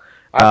Arrival.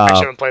 I Uh, actually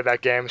haven't played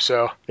that game,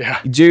 so yeah.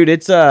 Dude,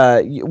 it's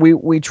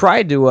we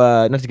tried to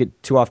not to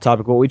get too off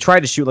topic, but we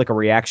tried to shoot like a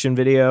reaction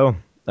video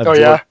of Oh George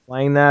yeah,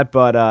 playing that,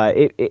 but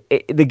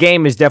the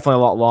game is definitely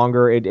a lot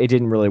longer. It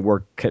didn't really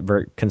work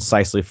very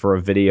concisely for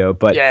a video,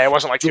 but yeah. It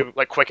wasn't like too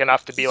like quick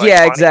enough to be like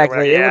yeah, funny or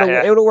whatever. exactly. Yeah,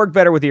 yeah, It would have worked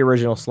better with the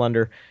original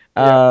Slender.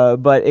 yeah.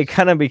 But it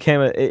kind of became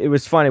it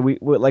was funny. We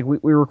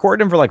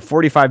recorded him for like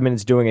 45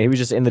 minutes doing it. He was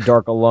just in the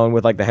dark alone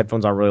with like the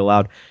headphones on really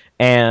loud,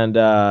 and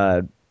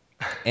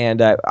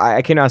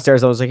I came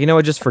downstairs. I was like, you know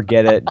what? Just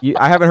forget it.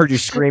 I haven't heard you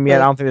scream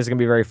yet. I don't think this is gonna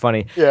be very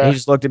funny. And he Yeah,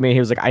 just looked at me. He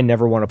was like, I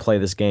never want to play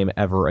this game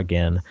ever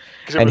again.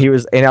 because it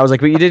was. And I was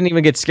like, but you didn't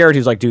even get scared. He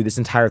was like, dude, this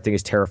entire thing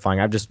is terrifying.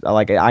 I've just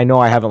like, I know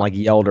I haven't like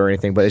yelled or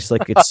anything, but it's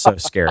like it's so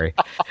scary.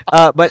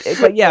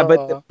 But yeah,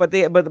 Uh,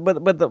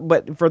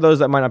 but for those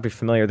that might not be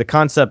familiar, the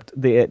concept,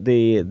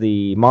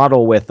 the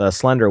model with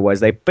Slender was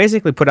they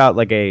basically put out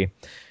like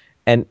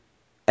an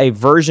a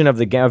version of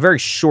the game, a very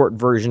short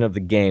version of the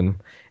game,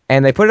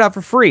 and they put it out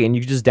for free, and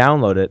you could just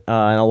download it.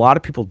 And a lot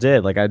of people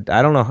did. Like I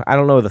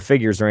don't know the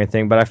figures or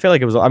anything, but I feel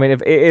like it was. I mean,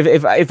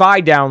 if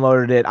I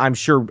downloaded it, I'm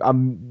sure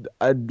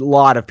a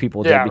lot of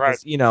people did yeah, right.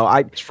 because I,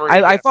 It's free.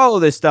 I Yeah, follow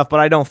this stuff, but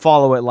I don't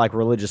follow it like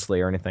religiously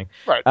or anything.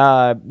 right.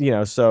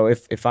 So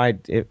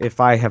if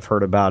I have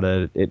heard about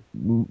it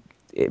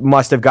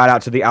must have got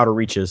out to the outer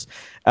reaches.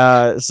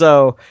 Yeah.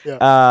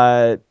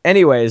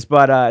 Anyways,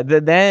 but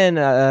then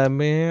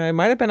it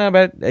might have been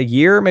about a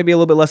year, maybe a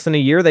little bit less than a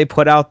year. They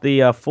put out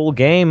the full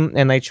game,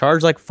 and they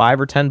charged like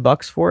 $5 or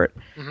 $10 for it.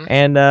 Hmm.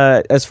 And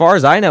as far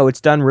as I know, it's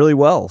done really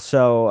well.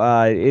 So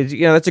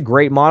that's a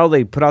great model.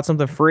 They put out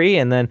something free,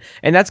 and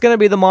that's going to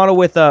be the model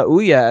with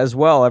Ouya as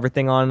well.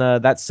 Everything on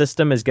that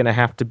system is going to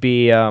have to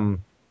be at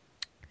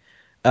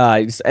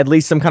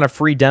least some kind of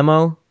free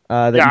demo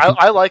that Yeah, you can.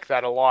 I like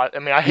that a lot. I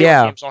mean, I hate when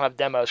Yeah, games don't have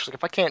demos. 'Cause, like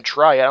if I can't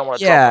try it, I don't want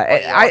to drop my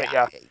yeah, money on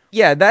it. Yeah.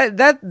 yeah.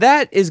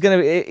 That is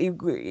gonna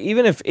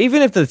even if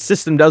the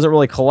system doesn't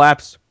really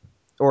collapse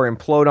or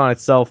implode on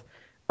itself.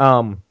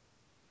 Um,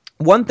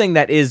 One thing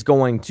that is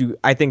going to,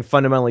 I think,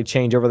 fundamentally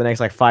change over the next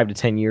like 5 to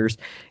 10 years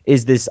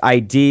is this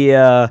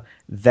idea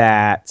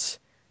that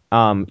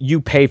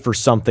you pay for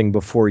something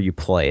before you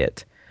play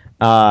it.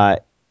 Uh,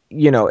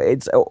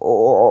 it's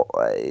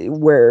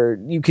where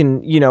you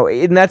can,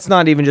 and that's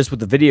not even just with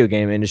the video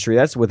game industry.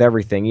 That's with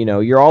everything.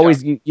 You're Yeah.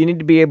 always you need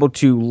to be able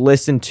to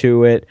listen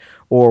to it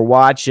or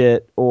watch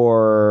it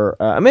or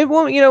I mean,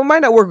 well, it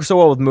might not work so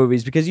well with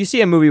movies because you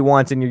see a movie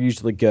once and you're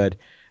usually good.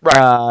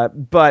 Right.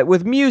 But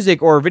with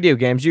music or video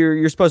games,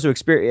 you're supposed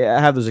to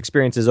have those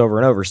experiences over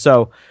and over.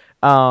 So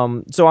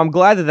I'm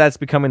glad that that's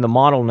becoming the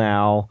model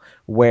now,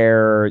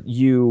 where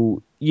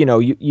you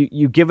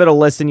give it a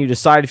listen, you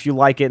decide if you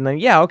like it, and then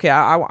yeah, okay,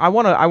 I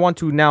want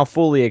to now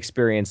fully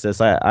experience this.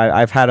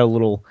 I've had a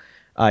little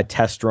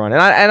test run,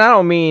 and I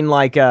don't mean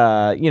like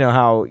how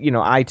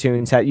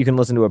iTunes you can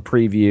listen to a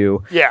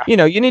preview. Yeah.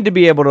 You need to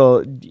be able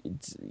to,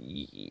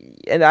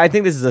 and I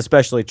think this is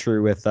especially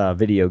true with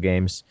video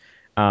games.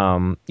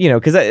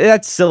 Because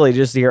that's silly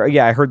just to hear.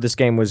 Yeah, I heard this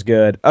game was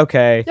good.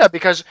 Okay, Yeah,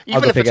 because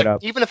I'll go pick it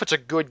up. even if it's a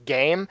good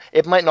game,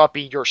 it might not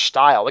be your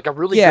style. Like a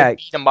really good Yeah,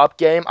 beat 'em up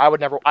game, I would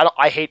never. I don't.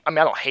 I hate. I mean,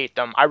 I don't hate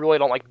them. I really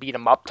don't like beat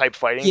 'em up type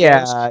fighting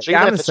games. So yeah.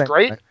 even I'm if the it's same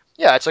great, way.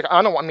 yeah, it's like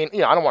I don't. I mean,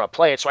 I don't want to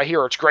play it. So I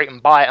hear it's great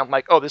and buy it. I'm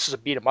like, oh, this is a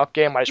beat 'em up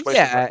game. I just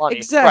wasted my Yeah, money. Right.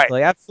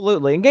 exactly,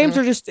 absolutely. And Hmm.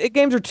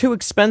 games are too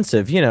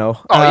expensive.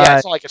 Oh yeah,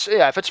 it's not like it's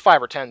yeah. If it's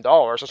 $5 or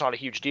 $10, it's not a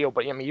huge deal.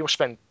 But I mean, you'll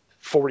spend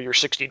 $40 or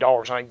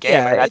 $60 on a game,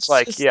 Yeah, and that's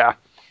like yeah,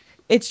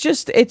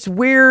 it's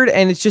weird,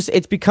 and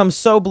it's become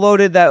so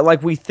bloated that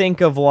like we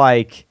think of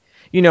like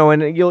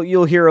and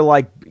you'll hear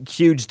like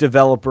huge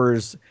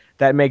developers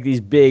that make these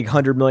big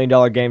 $100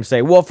 million games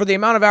say, well, for the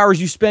amount of hours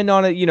you spend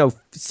on it,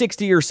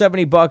 60 or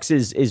 70 bucks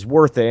is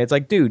worth it. It's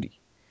like, dude,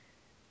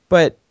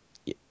 but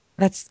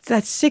that's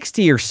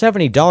 $60 or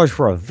 $70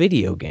 for a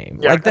video game.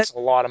 yeah, Like that that's a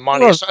lot of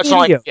money. for a It's not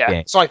like video yeah, game.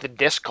 it's not like the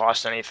disc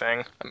costs anything.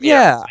 I mean,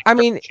 Yeah, it's like I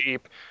fairly mean,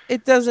 cheap.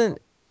 it doesn't.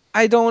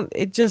 I don't.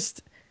 It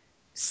just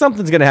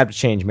something's gonna have to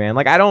change, man.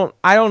 Like I don't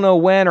know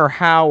when or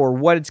how or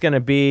what it's gonna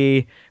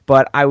be,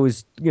 but I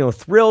was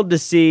thrilled to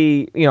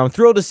see I'm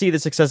thrilled to see the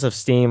success of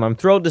Steam. I'm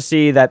thrilled to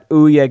see that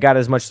Ouya got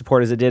as much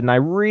support as it did, and I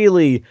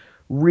really,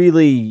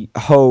 really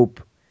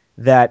hope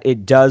that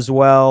it does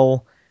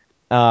well.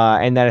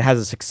 And that it has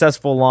a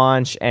successful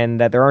launch, and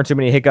that there aren't too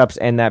many hiccups,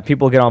 and that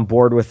people get on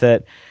board with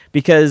it.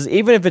 Because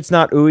even if it's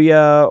not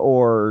Ouya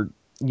or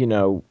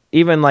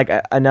even like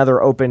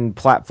another open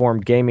platform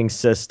gaming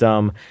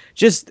system.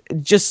 Just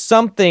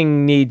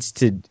something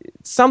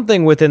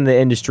within the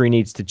industry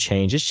needs to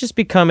change. It's just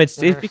become it's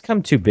Mhm.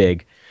 become too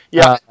big.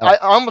 Yeah, I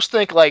almost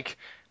think like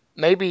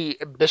maybe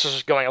this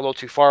is going a little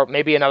too far.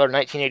 Maybe another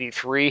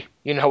 1983.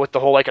 You know, with the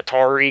whole like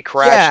Atari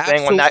crash Yeah,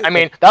 thing. When that, I absolutely.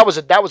 mean,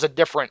 that was a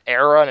different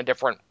era and a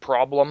different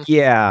problem.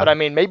 Yeah. But I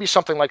mean, maybe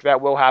something like that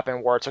will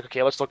happen where it's like,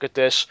 okay, let's look at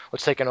this,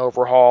 let's take an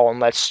overhaul, and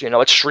let's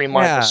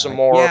streamline this some Yeah.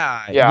 more.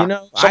 Yeah. Yeah, I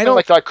something don't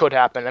like that could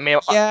happen. I mean,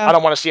 I yeah,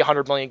 don't want to see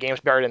 100 million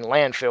games buried in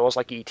landfills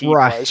like ET does,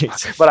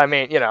 right. but I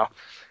mean.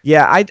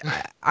 Yeah,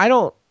 I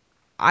don't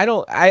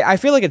I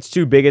feel like it's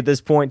too big at this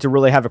point to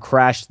really have a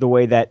crash the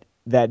way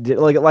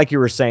like you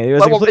were saying. It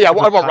was a Well, completely yeah,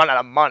 well, different I won't time. run out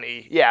of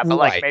money. Yeah, but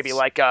like maybe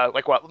Right.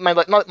 like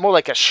what? More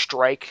like a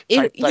strike It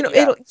type. Yeah,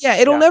 it'll yeah,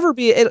 it'll yeah, never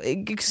be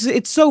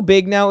it's so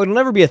big now. It'll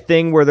never be a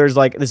thing where there's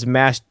like this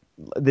mass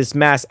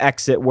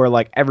exit where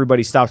like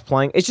everybody stops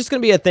playing. It's just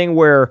going to be a thing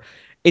where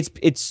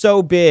it's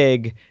so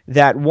big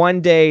that one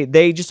day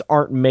they just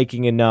aren't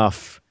making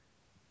enough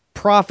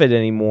profit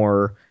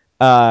anymore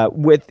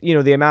with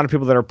the amount of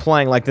people that are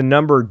playing, like the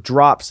number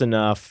drops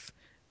enough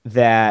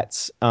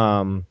that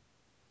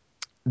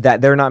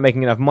that they're not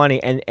making enough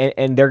money,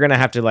 and they're gonna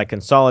have to like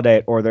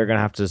consolidate, or they're gonna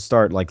have to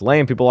start like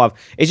laying people off.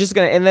 It's just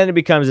gonna, and then it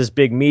becomes this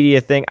big media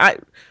thing. I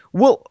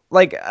will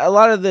like a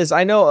lot of this.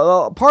 I know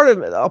a part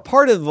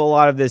of a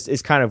lot of this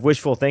is kind of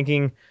wishful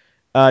thinking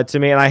to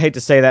me, and I hate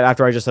to say that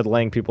after I just said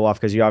laying people off,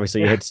 because you yeah,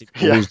 hate to see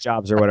people yeah, lose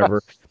jobs or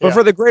whatever. But yeah.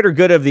 for the greater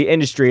good of the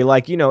industry,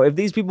 like if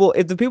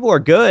the people are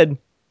good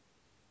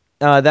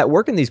that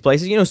work in these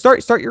places,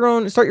 start your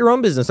own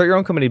business, start your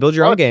own company, build A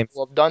your lot own of games.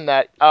 people have done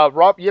that.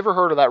 Rob, you ever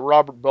heard of that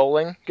Robert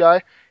Bowling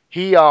guy?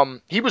 He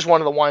was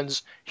one of the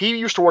ones. He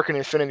used to work in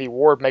Infinity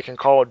Ward making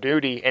Call of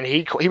Duty, and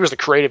he was the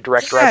creative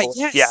director, I Yeah,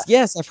 believe. Yeah,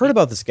 yes, I've heard he,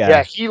 about this yeah,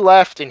 guy. he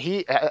left, and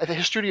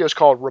his studio is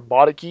called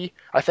Robotiky.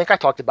 I think I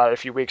talked about it a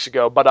few weeks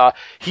ago, but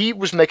he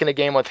was making a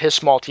game with his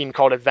small team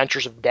called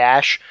Adventures of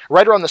Dash.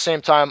 Right around the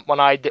same time when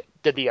I did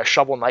the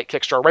Shovel Knight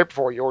Kickstarter, right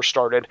before yours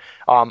started,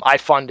 I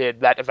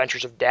funded that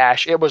Adventures of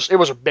Dash. It was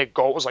a big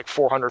goal. It was like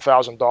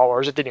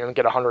 $400,000. It didn't even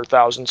get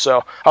 100,000,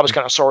 so I was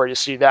kind of sorry to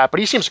see that. But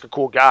he seems like a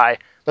cool guy.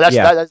 But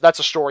Yeah, that's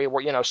a story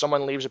where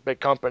someone leaves a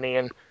big company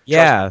and tries to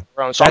yeah, do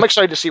their own. So I'm that's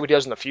excited to see what he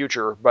does in the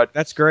future. But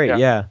that's great.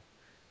 yeah,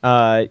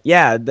 Yeah,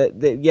 yeah,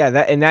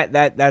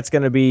 yeah, that's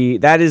gonna be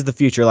that is the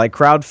future. Like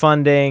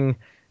crowdfunding,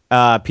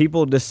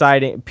 people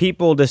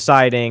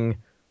deciding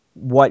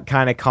what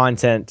kind of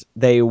content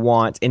they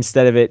want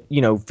instead of it,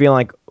 feeling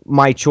like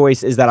my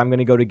choice is that I'm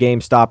gonna go to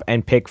GameStop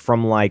and pick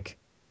from like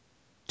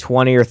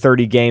 20 or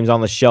 30 games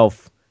on the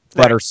shelf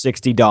that right, are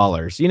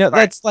 $60. right.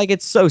 That's like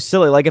it's so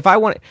silly. Like if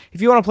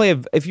you want to play a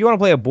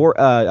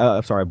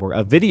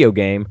video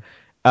game,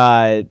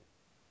 uh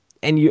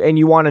and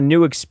you want a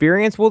new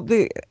experience, well,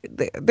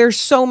 there's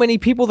so many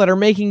people that are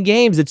making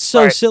games. It's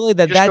so Right. silly You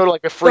just that go to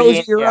like those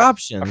are your a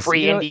options.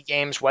 free indie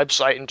games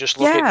website and just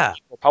look at what Yeah.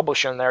 people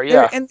publish in there.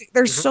 Yeah.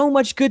 There's Hmm. so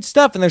much good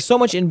stuff, and there's so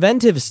much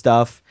inventive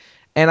stuff,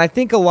 and I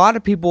think a lot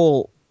of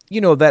people,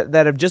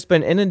 that have just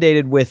been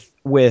inundated with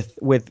like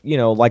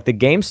the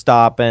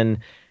GameStop and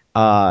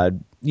uh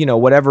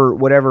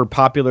whatever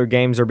popular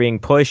games are being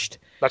pushed.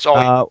 That's all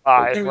you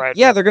can buy. Right.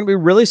 Yeah, they're gonna be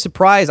really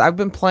surprised. I have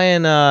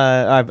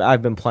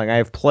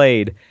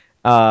played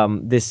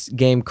this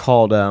game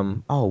called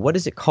what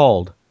is it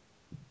called?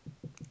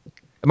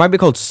 It might be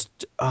called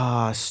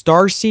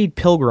Starseed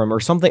Pilgrim or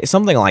something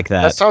like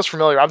That that. sounds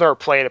familiar. I've never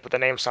played it, but the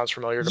name sounds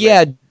familiar to me.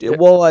 Yeah, Yeah.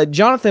 well,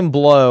 Jonathan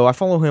Blow, I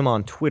follow him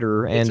on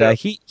Twitter, Me and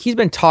too. he's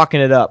been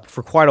talking it up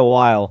for quite a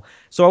while.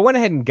 So I went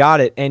ahead and got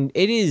it, and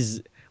it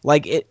is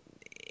like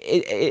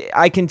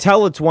I can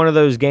tell it's one of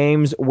those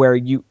games where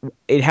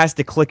it has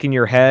to click in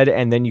your head,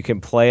 and then you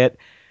can play it.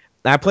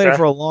 I played it Okay.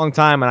 for a long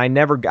time, and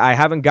I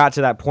haven't got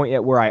to that point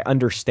yet where I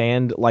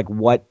understand like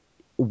what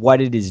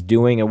it is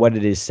doing and what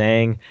it is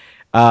saying.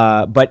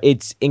 But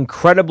it's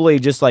incredibly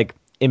just like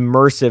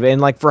immersive,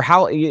 and like for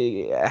how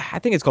I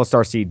think it's called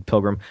Starseed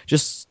Pilgrim.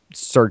 Just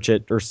search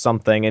it or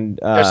something, and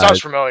Yeah, it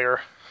sounds familiar.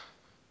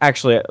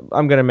 actually,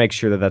 I'm gonna make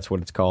sure that that's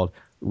what it's called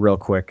real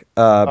quick,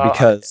 Uh,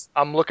 because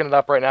I'm looking it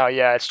up right now.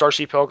 Yeah, it's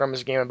Starseed Pilgrim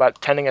is a game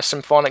about tending a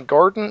symphonic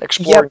garden, yep.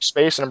 exploring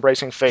space, and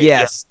embracing fate. Yeah.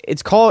 Yes,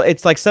 it's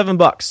like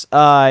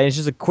 $7. It's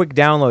just a quick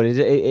download.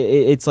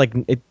 It's like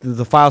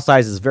the file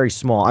size is very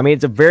small. I mean,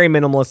 it's a very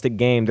minimalistic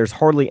game. There's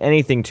hardly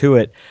anything to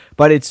it,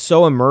 but it's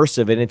so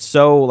immersive and it's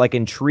so like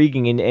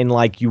intriguing, and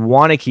like you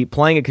want to keep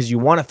playing it because you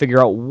want to figure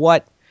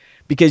out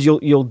because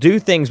you'll do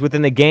things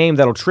within the game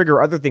that'll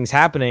trigger other things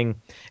happening,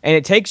 and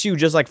it takes you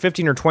just like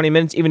 15 or 20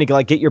 minutes even to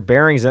like get your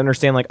bearings and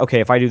understand like, okay,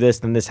 if I do this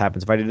then this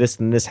happens, if I do this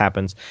then this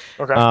happens.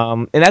 Okay.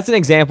 And that's an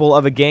example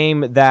of a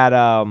game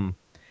that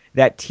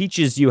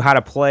teaches you how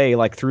to play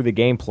like through the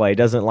gameplay. It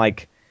doesn't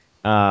like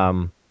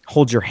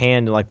hold your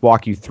hand and like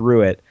walk you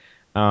through it.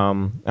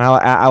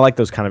 I like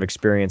those kind of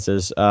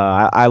experiences.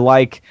 I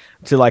like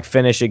to like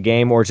finish a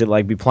game or to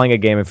like be playing a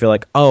game and feel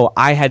like, oh,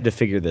 I had to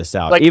figure this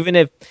out. Like Even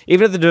if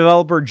the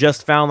developer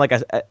just found like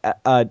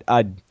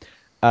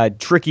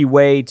tricky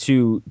way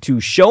to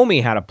show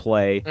me how to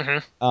play.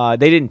 Hmm.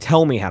 They didn't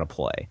tell me how to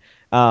play.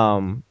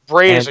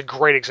 Braid is And a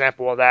great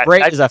example of that.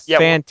 Braid That is a yeah,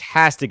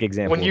 fantastic when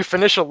example you of that.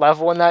 finish a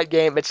level in that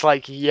game, it's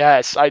like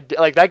yes,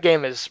 like that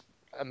game is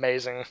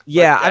amazing. Like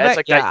Yeah, yeah, it's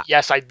like that yeah,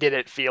 yes, I did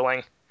it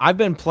feeling. I've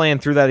been playing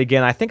through that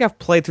again. I think I've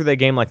played through that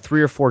game like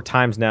 3 or 4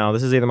 times now.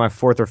 This is either my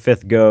fourth or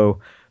fifth go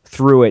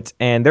through it,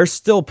 and there's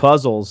still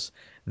puzzles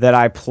that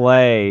I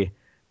play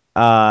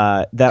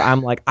that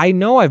I'm like, I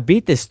know I've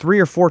beat this 3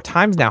 or 4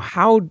 times now.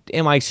 How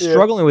am I Yeah,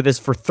 struggling with this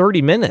for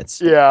 30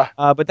 minutes? yeah,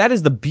 But that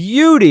is the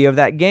beauty of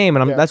that game,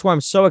 and yeah. that's why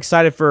I'm so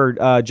excited for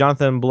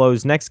Jonathan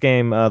Blow's next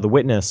game, The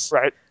Witness,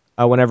 Right.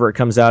 whenever it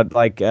comes out.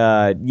 Like,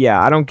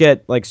 yeah, I don't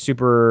get like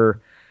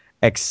super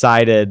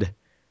excited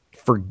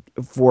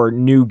for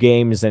new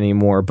games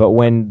anymore, but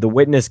when The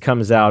Witness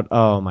comes out,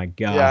 oh my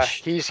Yeah,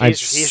 gosh, he's I'm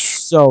he's he's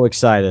so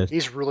excited.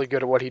 he's really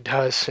good at what he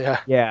does. Yeah.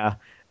 Yeah.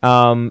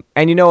 And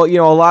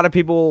a lot of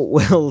people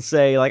will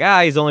say like,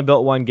 he's only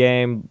built one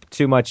game,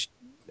 too much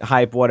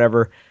hype,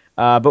 whatever.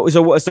 But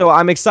so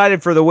I'm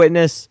excited for The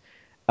Witness,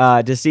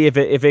 to see if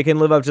it can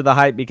live up to the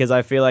hype, because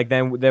I feel like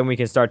then we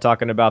can start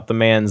talking about the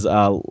man's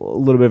a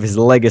little bit of his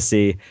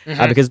legacy,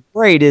 Hmm. because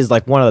Braid is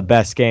like one of the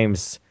best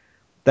games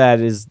that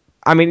is.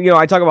 I mean,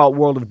 I talk about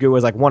World of Goo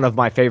as like one of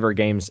my favorite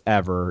games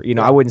ever. I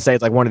Yeah. wouldn't say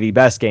it's like one of the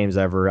best games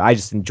ever. I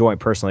just enjoy it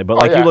personally. But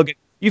Oh like, yeah.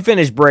 you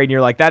finish Braid and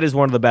you're like, that is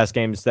one of the best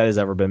games that has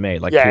ever been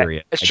made. Like, Yeah.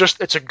 period. It's Like,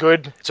 just it's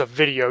a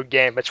video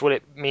game. It's what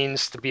it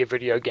means to be a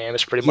video game.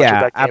 It's pretty much what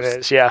yeah, that game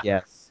is. Yeah.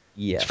 yes, It's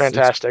yes, it's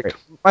fantastic. great.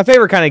 My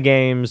favorite kind of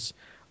games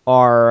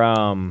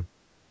are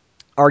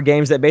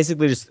games that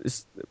basically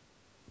just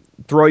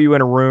throw you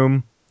in a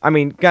room. I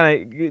mean,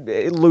 kind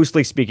of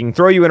loosely speaking,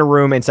 throw you in a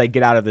room and say,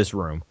 get out of this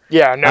room.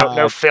 Yeah. No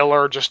Uh,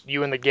 filler. Just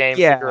you and the game.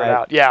 Figure it Yeah,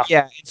 out. Yeah.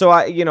 yeah. So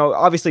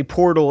obviously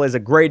Portal is a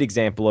great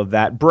example of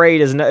that.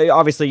 Braid is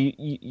obviously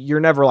you're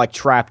never like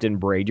trapped in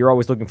Braid. You're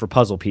always looking for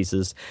puzzle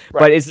pieces. Right.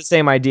 But it's the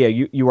same idea.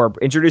 You are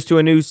introduced to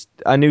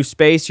a new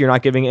space. You're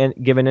not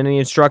given any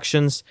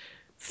instructions.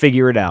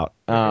 Figure it out.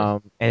 Hmm.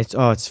 And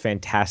it's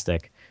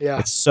fantastic. Yeah.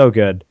 It's so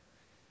good.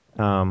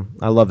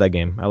 I love that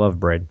game. I love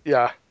Braid.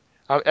 Yeah.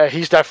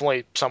 He's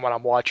definitely someone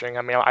I'm watching.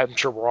 I mean, I'm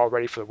sure we're all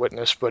ready for the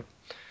witness, but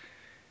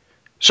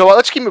so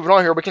let's keep moving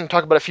on here. We can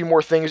talk about a few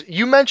more things.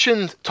 You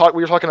mentioned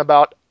we were talking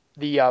about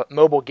the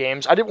mobile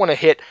games. I did want to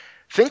hit.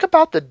 Think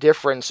about the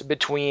difference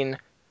between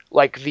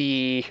like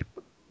the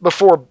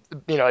before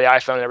the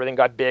iPhone and everything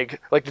got big.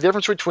 Like the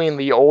difference between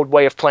the old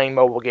way of playing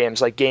mobile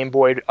games, like Game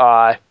Boy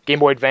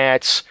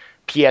Advance,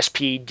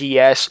 PSP,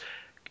 DS.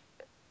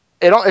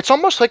 It's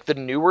almost like the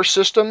newer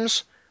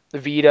systems, the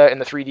Vita and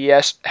the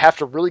 3DS, have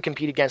to really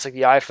compete against like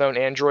the iPhone,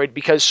 Android,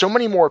 because so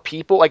many more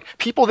people, like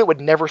people that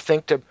would never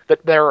think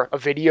that they're a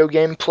video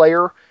game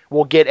player,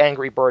 will get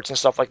Angry Birds and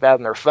stuff like that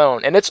on their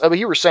phone. And it's, I mean,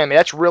 you were saying, I mean,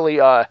 that's really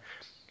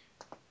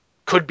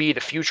could be the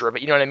future of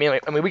it. You know what I mean?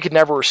 Like, I mean, we could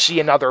never see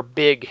another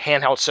big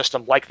handheld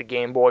system like the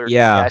Game Boy or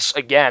Yeah, DS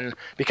again,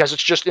 because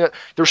it's just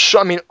there's so.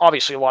 I mean,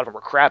 obviously a lot of them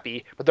are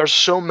crappy, but there's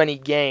so many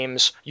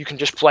games you can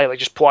just play. Like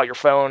just pull out your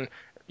phone,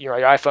 your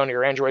iPhone or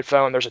your Android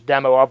phone. There's a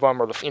demo of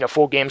them, or the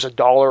full game's $1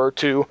 or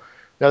two.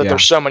 That yeah.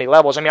 there's so many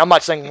levels. I mean, I'm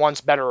not saying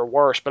one's better or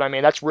worse, but I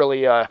mean that's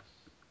really a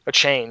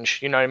change.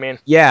 You know what I mean?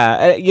 Yeah,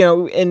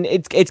 and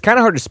it's kind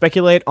of hard to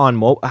speculate on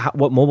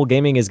what mobile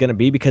gaming is going to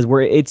be, because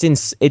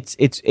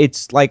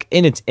it's like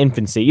in its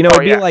infancy.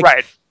 Oh yeah,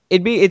 right.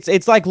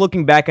 It's like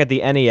looking back at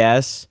the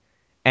NES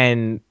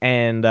and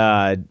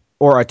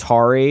or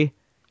Atari,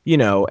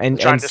 And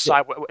trying to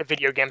decide what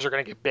video games are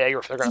going to get big or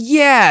if they're going to.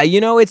 yeah,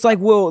 it's like,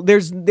 well,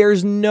 there's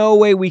no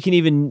way we can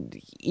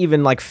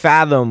even like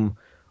fathom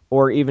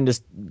or even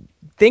just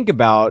think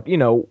about,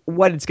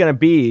 what it's gonna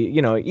be.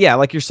 Yeah,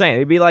 like you're saying,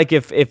 it'd be like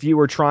if you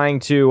were trying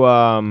to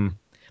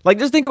like,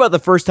 just think about the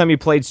first time you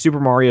played Super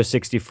Mario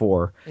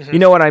 64. You Hmm.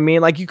 know what I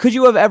mean? Like, could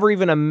you have ever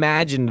even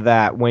imagined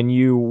that when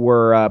you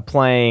were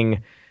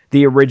playing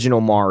the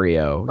original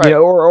Mario, Right.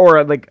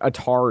 or like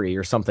Atari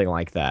or something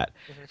like that?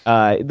 Hmm.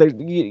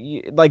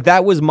 Like,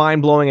 that was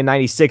mind blowing in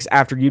 '96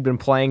 after you'd been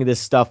playing this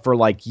stuff for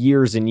like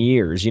years and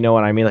years. You know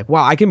what I mean? Like,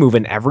 wow, I can move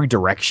in every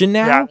direction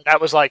Yeah, now.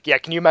 that was like, yeah.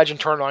 Can you imagine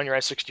turning on your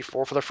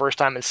N64 for the first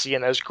time and seeing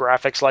those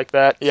graphics like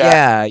that? Yeah,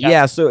 Yeah, yeah.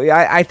 yeah. So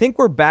I think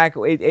we're back.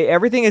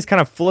 Everything is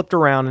kind of flipped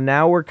around, and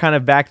now we're kind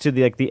of back to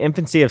the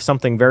infancy of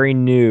something very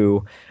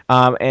new.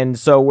 And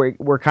so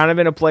we're kind of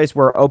in a place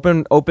where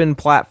open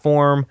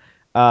platform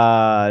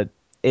uh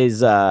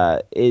is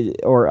that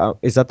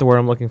the word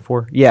I'm looking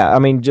for? Yeah, I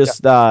mean, Yeah.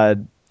 just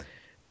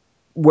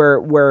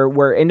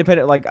where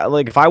independent, like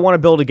if I want to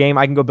build a game,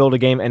 I can go build a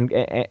game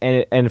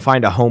and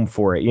find a home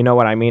for it. You know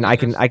what I mean? I Hmm.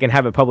 can I can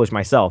have it published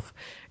myself,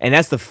 and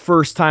that's the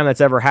first time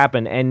that's ever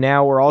happened. And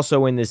now we're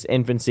also in this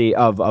infancy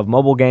of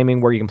mobile gaming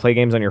where you can play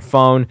games on your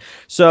phone.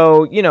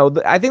 So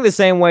I think the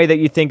same way that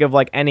you think of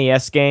like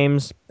NES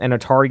games and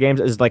Atari games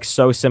is like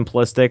so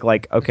simplistic.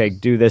 Like, okay, Hmm.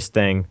 do this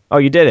thing. Oh,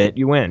 you did it.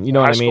 You win. You Yeah, know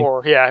what high I mean?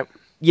 score. Yeah.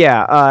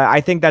 Yeah,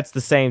 I think that's the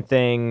same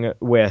thing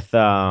with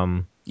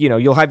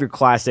you'll have your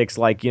classics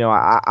like,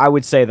 I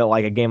would say that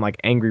like a game like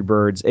Angry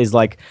Birds is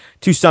like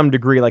to some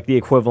degree like the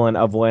equivalent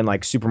of when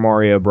like Super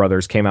Mario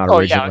Brothers came out Oh yeah,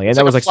 originally, and it's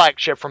that like a was like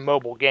flagship for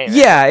mobile gaming.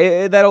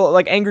 yeah, that'll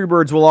like Angry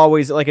Birds will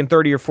always like in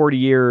 30 or 40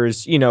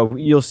 years,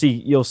 you'll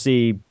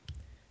see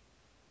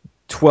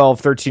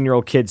 12,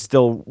 13-year-old kids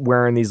still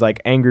wearing these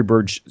like Angry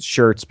Birds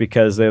shirts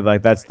because they're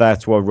like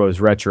that's what was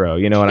retro.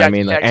 You know what I Yeah,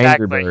 mean? yeah, Like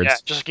Angry exactly. Yeah,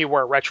 Birds. just like you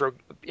wear a retro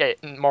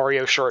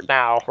Mario shirt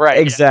now, right?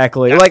 Yeah,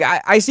 Exactly. Like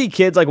exactly. I see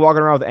kids like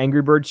walking around with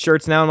Angry Birds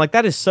shirts now. I'm like,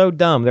 that is so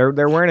dumb. They're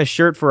wearing a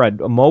shirt for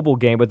a mobile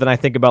game, but then I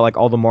think about like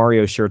all the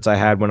Mario shirts I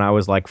had when I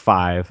was like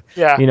 5.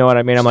 Yeah, You know what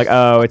I mean? I'm like,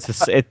 oh, it's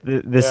this, yeah.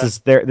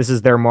 this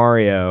is their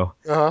Mario,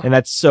 Uh and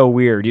that's so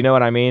weird. You know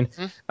what I mean?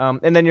 huh.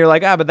 And then you're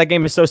like, but that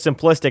game is so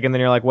simplistic. And then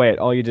you're like, wait,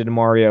 all you did in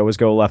Mario was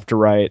go left to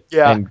right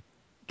Yeah. and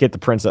get the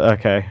princess.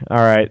 Okay, all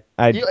right.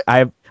 You,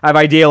 I've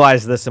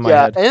idealized this in my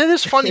yeah, head. and it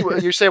is funny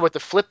what you say with the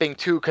flipping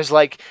too, because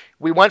like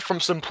we went from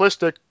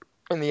simplistic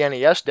in the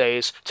NES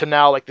days to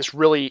now like this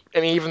really.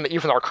 I mean,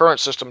 even our current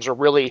systems are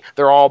really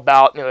they're all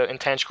about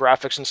intense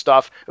graphics and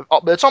stuff.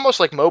 But it's almost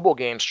like mobile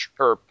games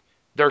are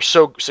they're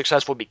so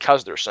successful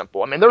because they're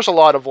simple. I mean, there's a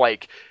lot of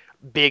like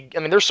big. I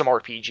mean, there's some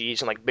RPGs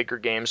and like bigger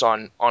games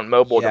on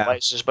mobile Yeah.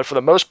 devices, but for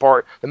the most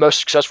part, the most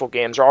successful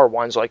games are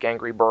ones like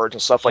Angry Birds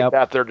and stuff like Yep.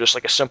 that. They're just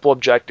like a simple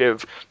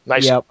objective,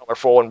 nice and Yep.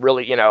 colorful, and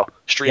really Yep.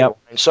 streamlined.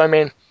 So I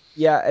mean.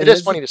 Yeah, It and is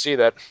this funny to see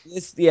that.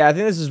 yeah, I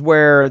think this is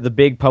where the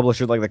big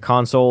publishers like the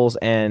consoles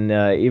and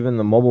even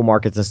the mobile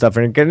markets and stuff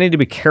are going to need to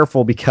be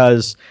careful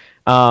because,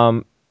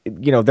 they're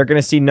going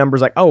to see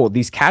numbers like, oh,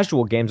 these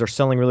casual games are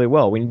selling really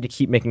well. We need to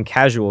keep making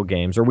casual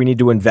games, or we need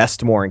to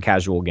invest more in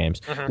casual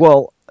games. Hmm.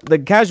 Well, the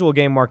casual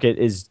game market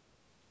is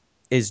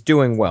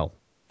doing well,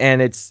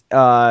 and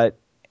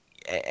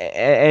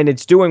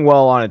it's doing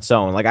well on its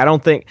own. Like I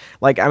don't think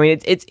like I mean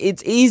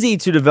it's easy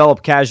to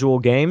develop casual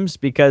games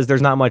because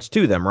there's not much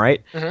to them,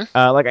 right? Hmm.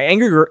 Like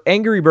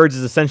Angry Birds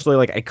is essentially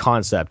like a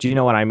concept, you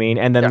know what I mean,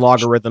 and then Yeah, for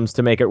sure. logarithms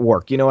to make it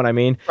work, you know what I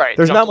mean. Right.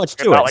 There's not Nothing much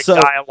to about it, like so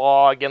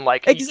dialogue and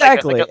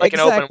exactly, like an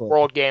open exactly.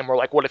 world game where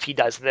like what if he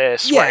does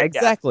this? Yeah, Right. Yeah.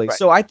 exactly. Right.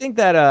 So I think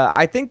that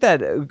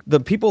the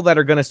people that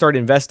are going to start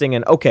investing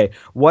in okay,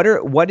 what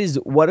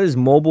is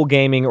mobile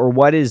gaming, or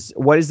what is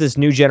this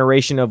new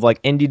generation of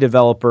like indie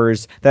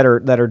developers that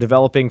are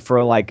developing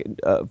for like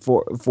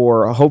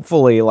for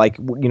hopefully like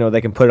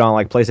they can put it on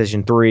like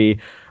PlayStation 3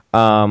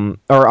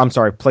 or I'm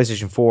sorry,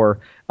 PlayStation 4,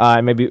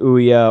 maybe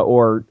Ouya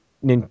or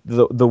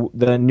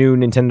the new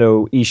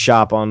Nintendo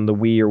eShop on the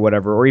Wii or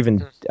whatever, or even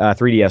Mhm.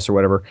 3DS or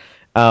whatever.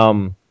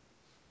 Um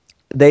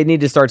they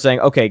need to start saying,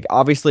 okay,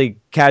 obviously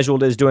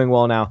casual is doing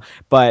well now,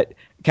 but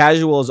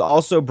casual is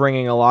also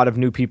bringing a lot of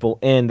new people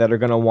in that are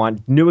going to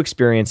want new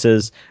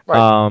experiences,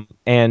 Right.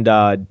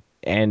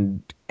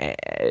 and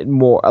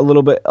more a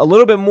little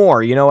bit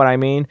more. You know what I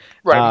mean?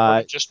 Right. More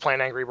than just playing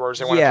Angry Birds.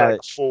 They want to play like Yeah,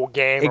 a full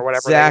game or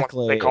whatever they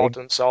call it exactly. to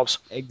themselves.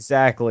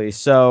 Exactly.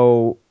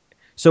 So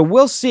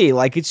we'll see.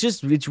 Like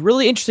it's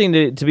really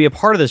interesting to be a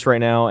part of this right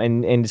now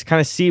and just kind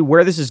of see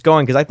where this is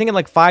going because I think in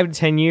like 5 to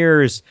 10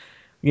 years,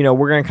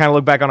 we're gonna kind of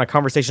look back on a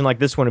conversation like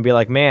this one and be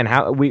like, man,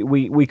 how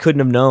we couldn't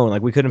have known.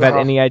 Like we couldn't Uh have had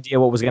huh. any idea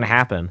what was gonna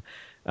happen,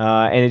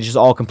 and it just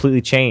all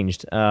completely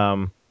changed.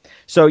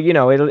 So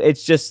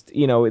it's just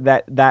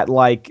that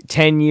like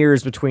 10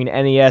 years between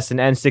NES and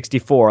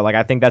N64. Like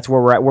I think that's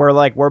where we're at. We're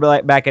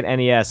like back at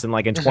NES and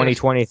like in Hmm.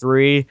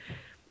 2023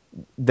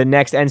 the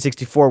next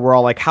N64, we're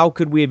all like, how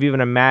could we have even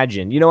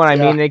imagined? You know what I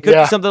Yeah. mean? It could be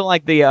Yeah. something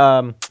like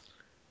I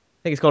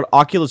think it's called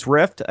Oculus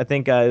Rift. I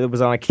think it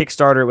was on a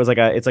Kickstarter.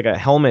 It's like a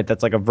helmet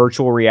that's like a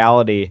virtual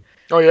reality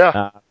Oh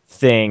yeah.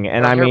 thing,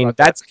 and I I hear mean about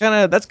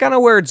that. that's kind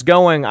of where it's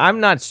going. I'm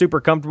not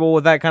super comfortable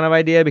with that kind of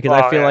idea because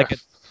I Oh feel yeah. like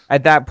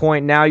at that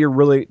point now you're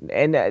really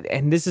and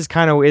this is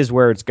kind of is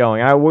where it's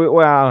going. I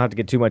don't have to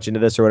get too much into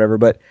this or whatever,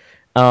 but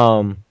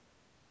um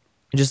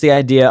just the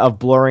idea of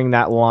blurring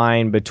that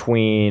line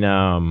between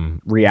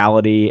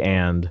reality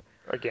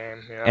A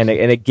game. Yeah. and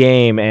a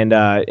game and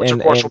Which of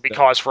course will be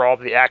cause for all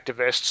the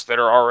activists that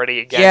are already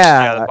against the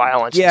yeah,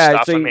 violence and yeah.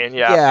 stuff. I mean,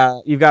 yeah. Yeah,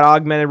 you've got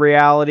augmented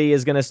reality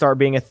is going to start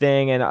being a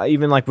thing, and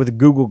even like with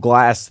Google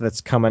Glass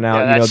that's coming Yeah.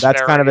 out, That's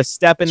that's kind of a very.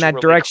 step in That's that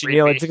really direction.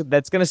 creepy.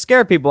 That's going to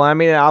scare people. I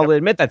mean, I'll Yep.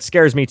 admit that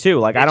scares me too.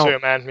 Like Me too,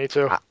 man. Me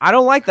too. I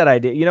don't like that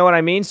idea. You know what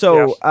I mean? Yeah.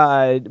 So,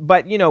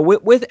 but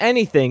with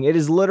anything, it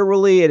is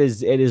literally it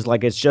is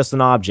like it's just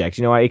an object.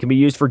 It can be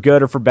used for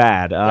good or for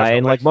bad. And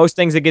Definitely. like most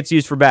things, it gets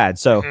used for bad.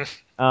 So, Hmm.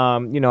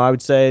 I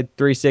would say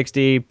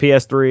 360,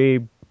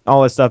 PS3,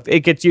 all that stuff,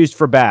 it gets used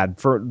for bad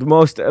for the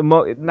most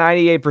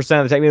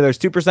 98% of the time. There's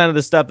 2% of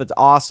the stuff that's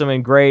awesome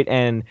and great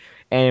and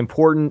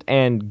important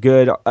and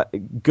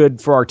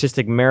good for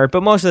artistic merit,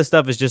 but most of the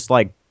stuff is just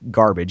like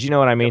garbage. You know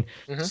what I Yep. mean?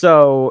 Hmm.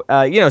 So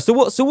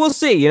we'll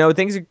see.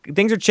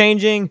 Things are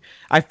changing.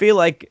 I feel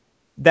like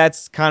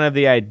that's kind of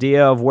the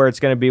idea of where it's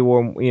going to be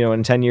when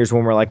in 10 years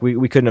when we're like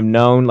we couldn't have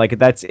known like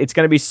it's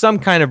going to be some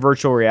kind of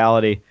virtual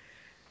reality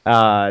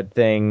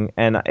thing.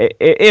 And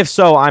if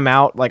so, I'm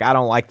out. Like I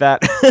don't like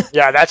that.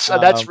 Yeah, that's.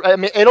 um, I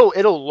mean,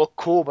 it'll look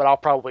cool, but I'll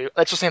probably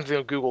that's the same thing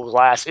with Google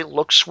Glass. It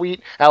looks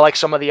sweet. I like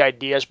some of the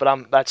ideas,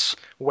 but that's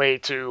way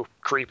too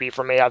creepy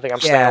for me. I think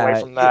I'm staying away yeah,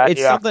 from that.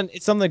 Yeah,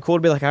 it's something cool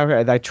to be like,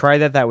 okay, I tried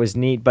that, that was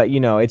neat, but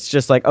it's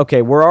just like,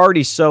 okay, we're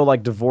already so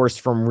like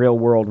divorced from real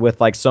world with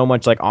like so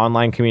much like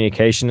online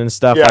communication and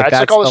stuff. yeah. Like It's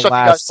like that's all the the stuff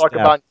you guys last talk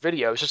step. about in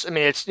videos. Just, I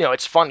mean, it's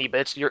it's funny,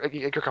 but you're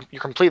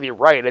completely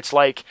right. It's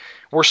like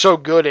we're so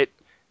good at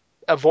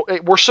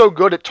we're so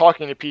good at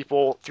talking to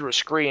people through a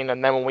screen,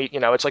 and then when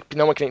it's like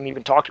no one can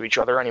even talk to each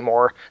other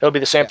anymore. It'll be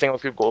the same Yeah. thing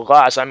with Google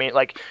Glass. I mean,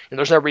 like,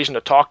 there's no reason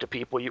to talk to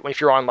people.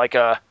 If you're on like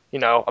a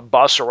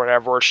bus or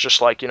whatever, it's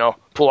just like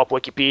pull up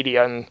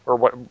Wikipedia or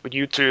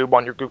YouTube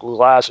on your Google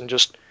Glass and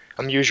just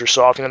amuse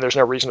yourself. There's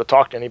no reason to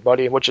talk to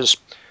anybody, which is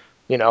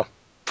you know Yep.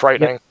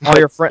 frightening. But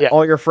yeah,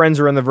 All your friends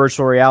are in the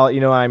virtual reality.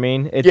 You know what I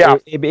mean? yeah,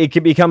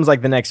 It becomes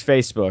like the next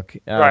Facebook.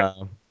 right.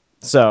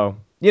 So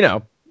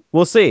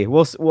we'll see.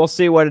 We'll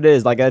see what it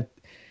is. Like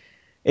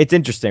it's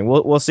interesting.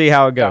 We'll see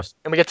how it Yeah, goes.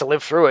 and we get to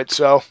live through it,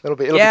 so it'll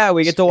be Yeah,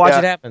 we get to crazy. watch Yeah.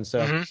 it happen.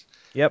 So hmm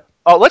yep.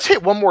 Let's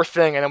hit one more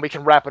thing, and then we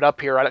can wrap it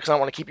up here because I don't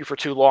want to keep you for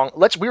too long.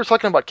 We were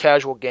talking about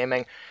casual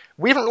gaming.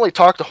 We haven't really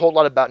talked a whole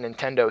lot about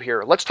Nintendo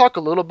here. Let's talk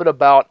a little bit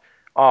about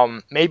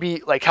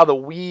maybe like how the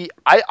Wii.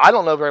 I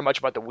don't know very much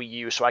about the Wii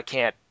U, so I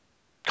can't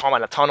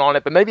comment a ton on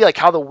it. But maybe like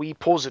how the Wii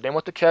pulls it in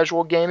with the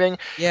casual gaming,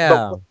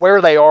 but Yeah.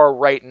 where they are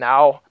right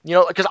now.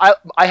 Because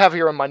I have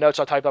here in my notes.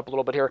 I typed up a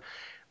little bit here.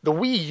 The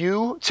Wii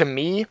U to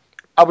me,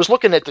 I was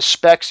looking at the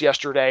specs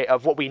yesterday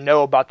of what we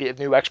know about the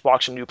new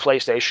Xbox and new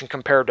PlayStation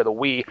compared to the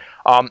Wii,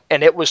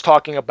 and it was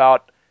talking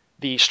about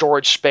the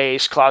storage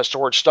space, cloud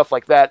storage, stuff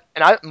like that.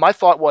 And my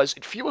thought was,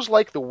 it feels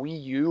like the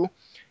Wii U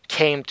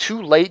came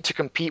too late to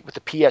compete with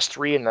the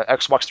PS3 and the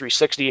Xbox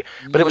 360,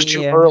 but it was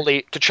too Yeah.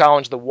 early to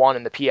challenge the One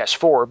and the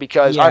PS4.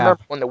 Because I Yeah.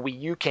 remember when the Wii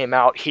U came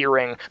out,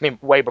 I mean,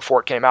 way before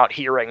it came out,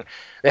 hearing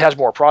it has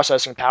more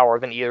processing power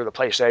than either the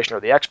PlayStation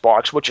or the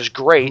Xbox, which is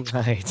great.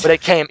 Right. But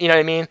it came, you know what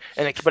I mean?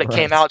 But it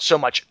came Right. out so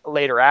much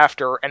later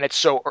after, and it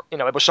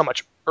was so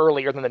much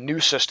earlier than the new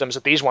systems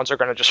that these ones are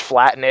going to just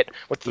flatten it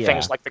with the Yeah.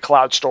 things like the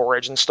cloud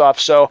storage and stuff.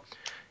 So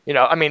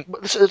I mean,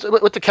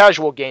 with the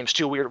casual games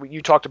too,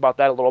 you talked about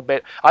that a little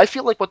bit. I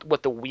feel like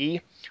with the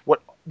Wii,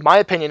 what my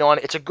opinion on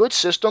it, it's a good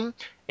system,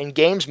 and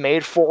games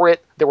made for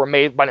it that were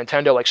made by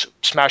Nintendo, like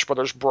Smash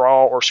Brothers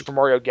Brawl or Super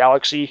Mario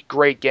Galaxy,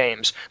 great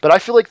games. But I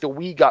feel like the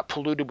Wii got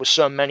polluted with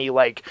so many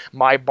like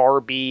My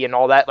Barbie and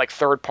all that like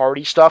third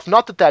party stuff.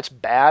 Not that that's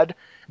bad,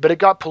 but it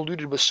got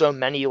polluted with so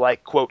many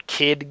like quote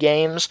kid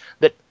games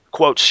that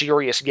quote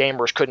serious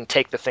gamers couldn't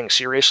take the thing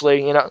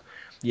seriously.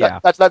 Yeah.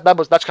 That's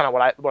kind of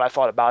what I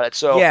thought about it.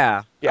 So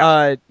Yeah.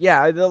 yeah,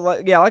 Yeah,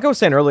 like I was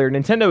saying earlier,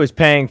 Nintendo is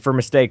paying for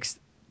mistakes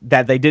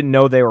that they didn't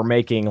know they were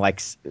making like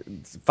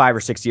 5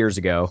 or 6 years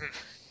ago.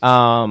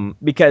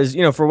 Because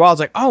for a while it's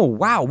like, oh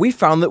wow, we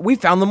found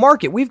the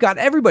market. We've got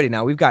everybody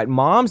now. We've got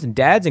moms and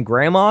dads and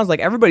grandmas. Like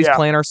everybody's yeah,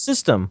 playing our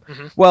system.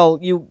 hmm Well,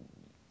 you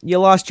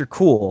lost your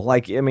cool.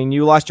 Like I mean,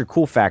 you lost your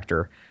cool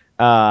factor.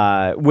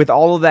 With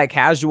all of that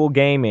casual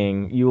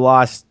gaming, you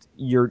lost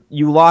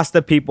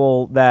the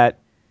people that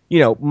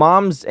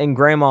moms and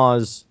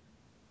grandmas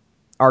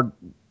are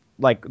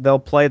like they'll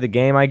play the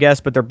game, I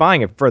guess, but they're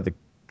buying it for the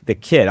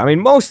kid. I mean,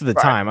 most of the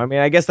right. time. I mean,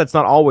 I guess that's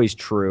not always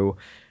true,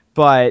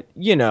 but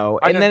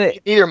I and know then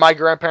it, neither my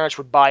grandparents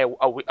would buy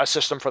a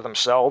system for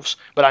themselves,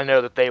 but I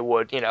know that they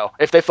would,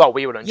 if they thought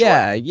we would enjoy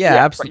it. yeah, yeah,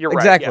 Yeah, absolutely, you're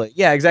right. Yeah, exactly,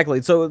 yeah,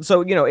 exactly. So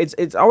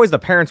it's always the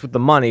parents with the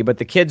money, but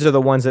the kids are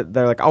the ones that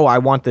they're like, oh, I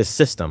want this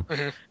system.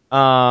 hmm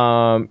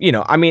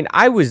I mean,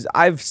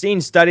 I've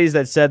seen studies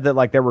that said that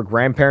like there were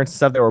grandparents and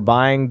stuff that were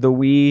buying the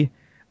Wii.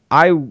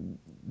 I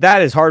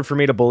That is hard for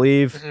me to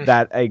believe hmm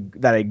that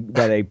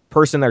a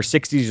person in their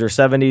 60s or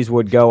 70s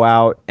would go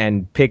out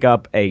and pick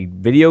up a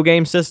video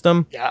game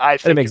system. yeah, I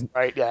That think makes you're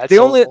right. Yeah, it's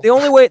a little.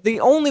 the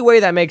only way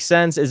that makes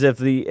sense is if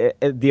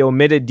the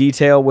omitted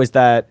detail was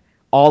that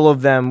all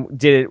of them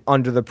did it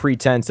under the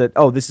pretense that,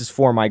 oh, this is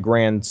for my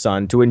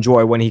grandson to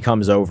enjoy when he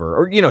comes over,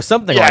 or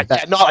something Yeah, like that.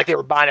 yeah, not like they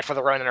were buying it for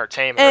their own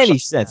entertainment or Any something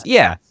sense, like that.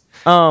 Yeah,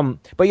 yeah.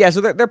 But yeah,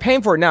 so they're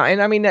paying for it now,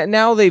 and I mean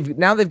now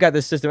they've got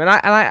this system, and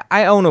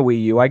I own a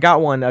Wii U. I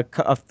got one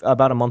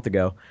about a month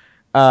ago,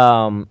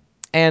 um,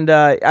 and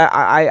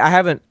I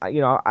haven't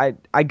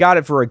I got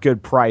it for a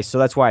good price, so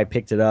that's why I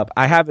picked it up.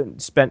 I hmm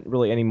haven't spent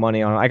really any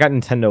money on it. I got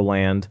Nintendo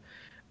Land,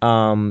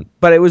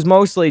 but it was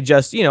mostly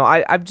just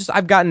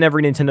I've gotten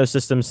every Nintendo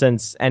system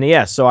since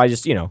NES, so I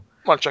just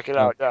want to check it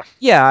out.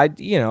 Yeah,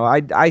 yeah,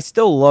 I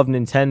still love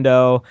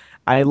Nintendo.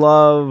 I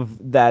love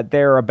that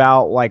they're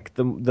about like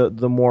the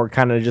more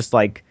kind of just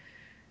like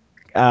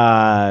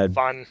uh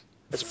fun.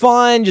 It's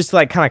fun, just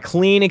like kind of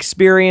clean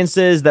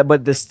experiences that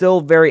but they're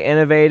still very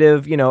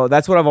innovative.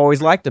 That's what I've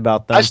always liked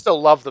about I them.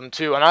 still love them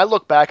too, and I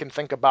look back and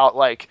think about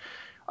like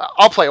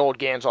I'll play old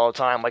games all the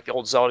time, like the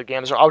old Zelda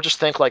games. Or I'll just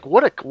think like,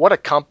 what a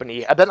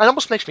company. And then it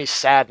almost makes me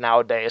sad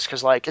nowadays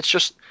because like it's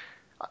just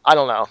I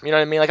don't know. You know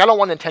what I mean? Like I don't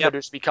want Nintendo to Yep.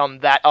 just become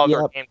that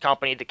other Yep. game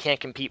company that can't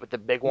compete with the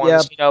big ones.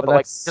 Yep. You know, But but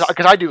like that's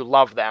because I do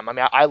love them. I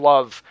mean, I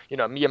love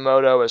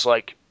Miyamoto is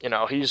like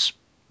he's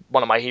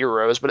one of my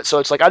heroes. But so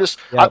it's like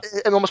yep.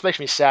 it almost makes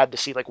me sad to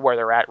see like where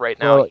they're at right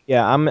now. Well,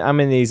 yeah, I'm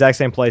in the exact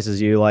same place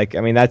as you. Like,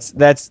 I mean, that's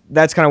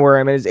kind of where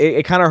I'm at.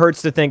 It kind of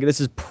hurts to think this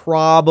is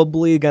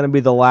probably going to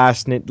be the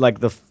last, like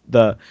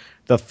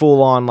the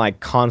full on like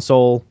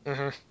console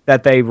Hmm.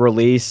 that they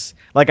release.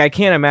 Like, I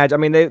can't imagine. I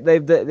mean,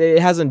 it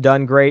hasn't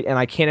done great, and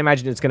I can't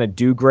imagine it's going to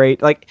do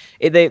great. Like,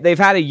 they've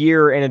had a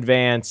year in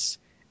advance,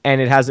 and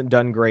it hasn't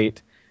done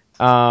great.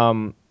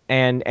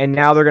 And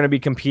now they're going to be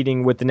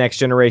competing with the next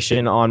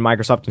generation on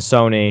Microsoft and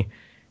Sony,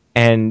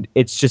 and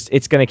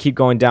it's going to keep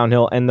going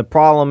downhill. And the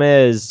problem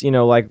is,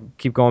 like,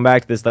 keep going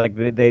back to this, like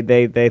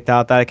they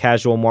thought that a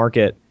casual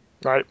market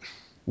Right.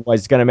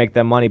 was going to make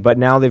them money, but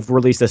now they've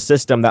released a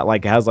system that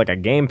like has like a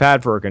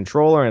gamepad for a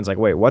controller, and it's like,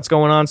 wait, what's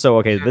going on? So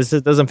okay,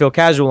 doesn't feel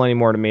casual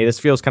anymore to me. This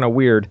feels kind of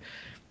weird.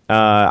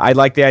 I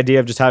like the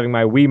idea of just having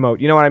my Wiimote.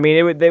 You know what I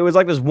mean? It was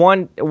like this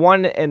one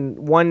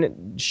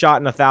shot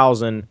in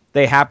 1,000.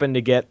 They happened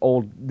to get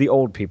the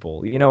old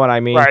people. You know what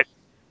I mean? Right.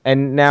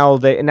 And now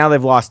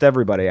they've lost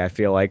everybody. I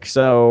feel like,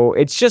 so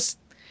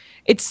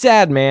it's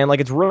sad, man.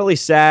 Like, it's really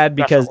sad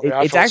because Definitely.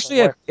 I it's feel the same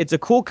actually way. it's a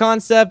cool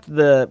concept.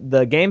 The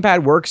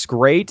gamepad works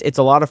great. It's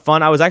a lot of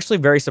fun. I was actually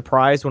very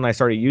surprised when I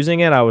started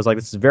using it. I was like,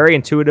 this is very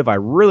intuitive. I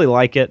really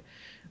like it.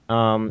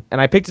 And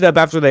I picked it up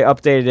after they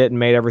updated it and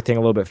made everything a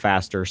little bit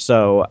faster.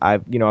 So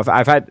I've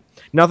had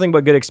nothing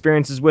but good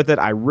experiences with it.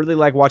 I really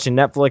like watching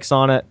Netflix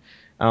on it.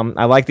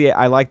 I like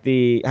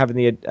the having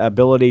the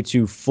ability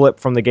to flip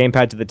from the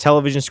gamepad to the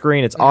television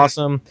screen. It's Hmm.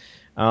 awesome.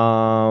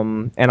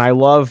 And I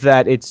love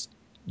that it's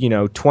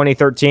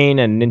 2013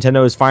 and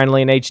Nintendo is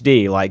finally in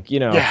HD. Like,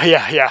 Yeah.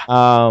 Yeah. Yeah.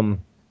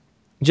 um,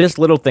 just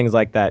little things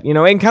like that.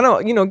 And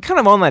kind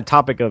of on that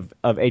topic of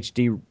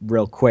HD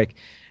real quick,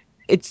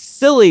 it's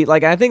silly.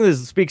 Like, I think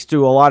this speaks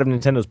to a lot of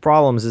Nintendo's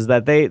problems is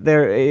that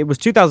it was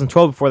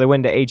 2012 before they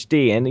went to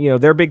HD,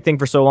 and their big thing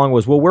for so long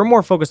was, well, we're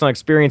more focused on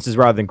experiences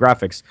rather than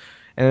graphics.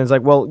 And it's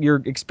like, well,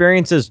 your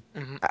experiences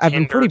have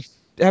been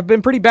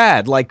Hindered. pretty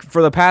bad. Like,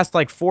 for the past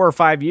like 4 or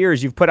 5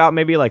 years, you've put out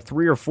maybe like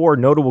 3 or 4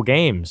 notable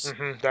games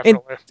in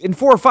Definitely.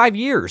 4 or 5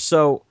 years.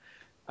 So,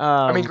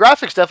 I mean, um,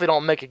 graphics definitely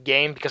don't make a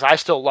game because I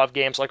still love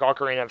games like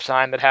Ocarina of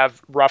Time that have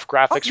rough oh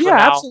graphics for yeah, now. But you're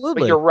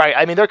absolutely, right.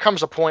 I mean, there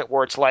comes a point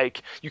where it's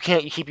like you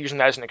keep using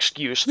that as an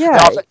excuse. Now,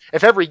 yeah,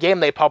 if every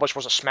game they published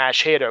was a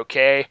smash hit,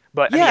 okay.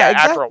 But I mean, yeah, yeah,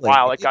 after a exactly.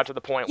 while, it got to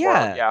the point where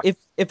Yeah, yeah,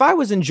 if I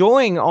was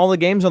enjoying all the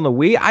games on the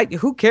Wii,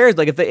 who cares?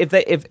 Like, if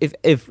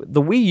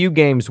the Wii U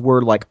games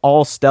were like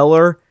all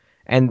stellar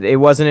and it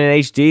wasn't in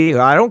HD,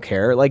 I don't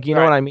care. Like, you know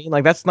right, what I mean?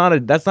 Like, that's not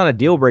a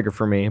deal breaker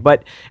for me.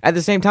 But at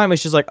the same time,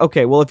 it's just like,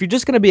 okay, well, if you're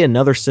just gonna be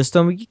another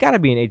system, you got to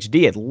be in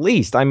HD at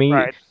least. I mean,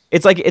 right.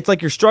 it's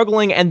like you're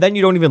struggling and then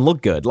you don't even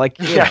look good. Like,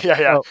 Yeah, yeah,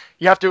 yeah. so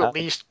You have to uh, at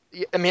least.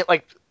 I mean,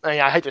 like, I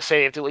mean, I hate to say, it,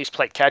 you have to at least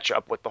play catch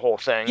up with the whole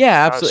thing.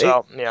 yeah, absolutely.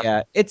 So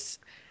yeah, Yeah,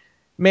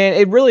 man,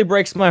 it really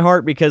breaks my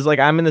heart because like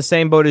I'm in the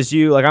same boat as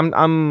you. Like I'm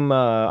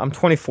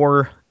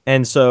 24,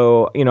 and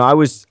so I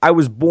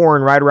was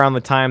born right around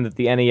the time that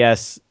the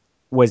NES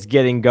was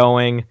getting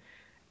going,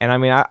 and I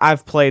mean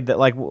I've played that.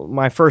 Like,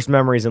 my first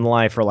memories in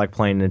life are like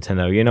playing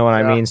Nintendo. You know what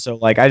I yeah, mean? So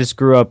like I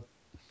grew up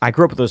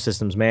with those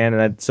systems, man,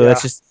 and so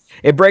that's yeah. just,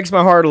 it breaks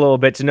my heart a little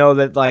bit to know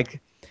that, like,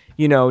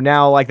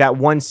 now, like, that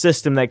one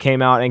system that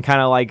came out and kind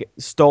of like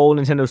stole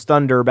Nintendo's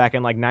thunder back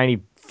in like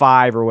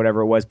 '95 or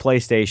whatever it was,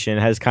 PlayStation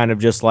has kind of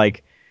just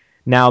like,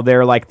 now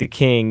they're like the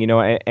king, and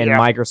Yeah.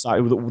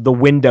 Microsoft, the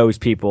Windows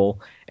people,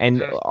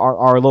 and Mhm.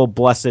 our little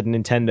blessed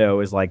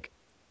Nintendo is like,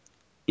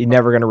 you're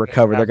never going to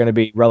recover. Yeah. They're going to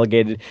be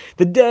relegated.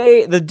 The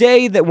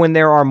day that when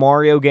there are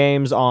Mario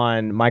games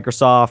on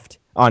Microsoft,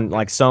 on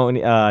like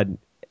Sony,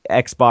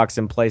 Xbox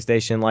and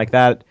PlayStation, like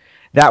that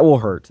will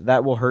hurt.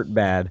 That will hurt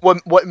bad.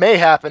 What may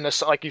happen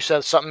is, like you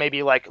said, something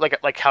maybe like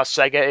how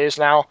Sega is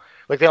now.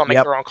 Like they don't make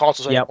Yep. their own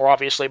consoles Yep. anymore,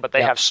 obviously, but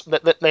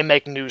Yep. they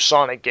make new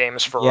Sonic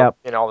games for Yep.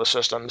 all the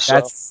systems. So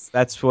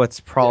That's what's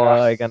yeah,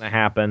 probably gonna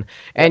happen. yep.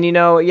 And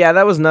yeah,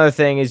 that was another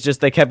thing, is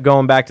just they kept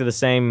going back to the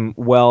same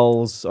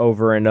wells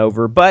over and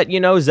over. But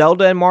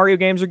Zelda and Mario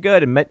games are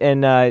good, and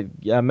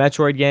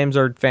Metroid games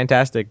are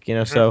fantastic.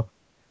 Hmm. So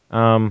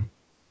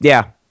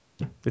yeah,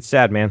 it's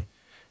sad, man.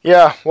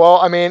 Yeah. Well,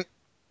 I mean,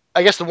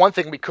 I guess the one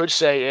thing we could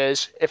say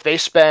is if they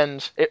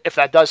if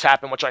that does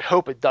happen, which I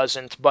hope it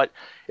doesn't, but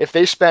if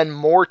they spend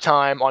more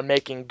time on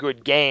making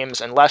good games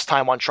and less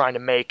time on trying to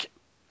make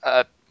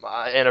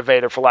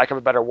innovative, for lack of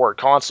a better word,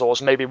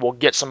 consoles, maybe we'll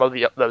get some of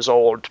those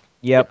old,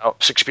 Yep.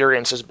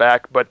 experiences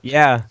back. But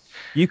Yeah.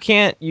 You yeah,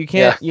 can't,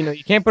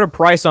 you can't put a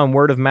price on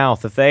word of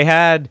mouth. If they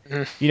had,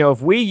 mhm, if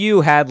Wii U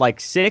had like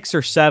 6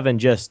 or 7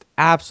 just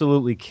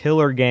absolutely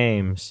killer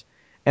games,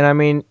 and I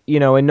mean,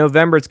 in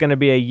November it's going to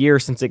be a year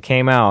since it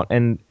came out,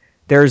 and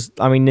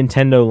I mean,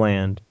 Nintendo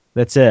Land.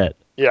 That's it.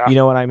 yeah, You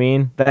know what I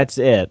mean? That's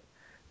it.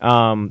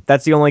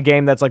 That's the only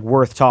game that's like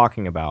worth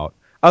talking about.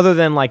 other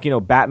than like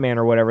Batman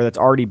or whatever that's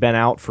already been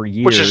out for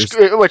years.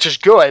 Which is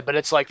good, but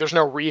it's like there's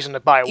no reason to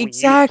buy a Wii U to play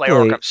Exactly.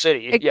 Arkham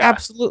City. Yeah,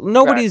 Absolutely.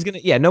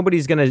 right.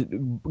 Nobody's gonna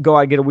go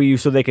out and get a Wii U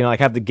so they can like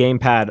have the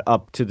gamepad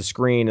up to the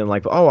screen and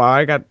like, oh,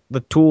 I got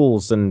the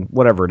tools and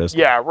whatever it is.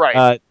 Yeah,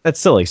 right. That's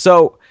silly.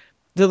 So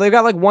they've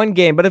got like one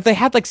game, but if they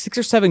had like six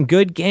or seven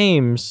good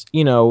games,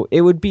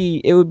 it would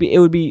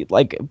be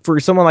like for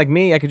someone like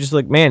me, I could just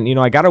like, man,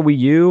 I got a Wii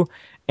U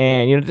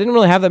and it didn't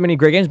really have that many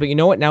great games, but you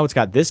know what? Now it's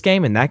got this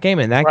game and that game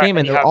and that Right, game,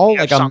 and and you they're have all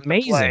like something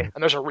to play, amazing.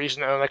 and there's a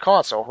reason on the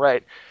console,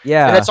 right? And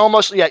Yeah. it's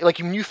almost like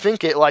when you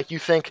think it, like you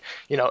think,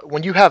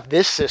 when you have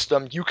this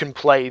system, you can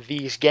play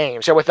these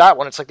games. Yeah, with that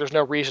one, it's like there's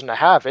no reason to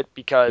have it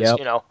because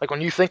Yep. like when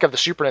you think of the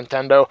Super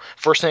Nintendo,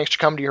 first thing that should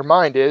come to your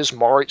mind is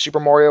Super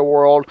Mario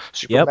World,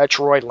 Super Yep.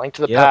 Metroid, Link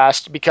to the Yep.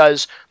 Past,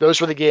 because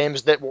those were the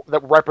games that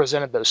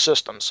represented those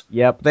systems.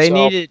 Yep, So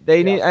yeah,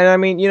 and I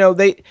mean,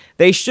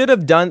 they should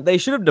have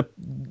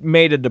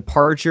made a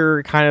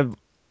departure kind of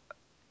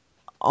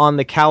on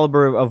the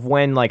caliber of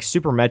when like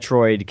Super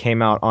Metroid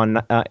came out in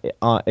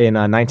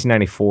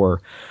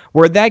 1994,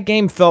 where that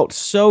game felt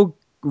so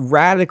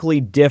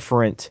radically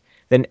different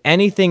than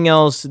anything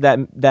else that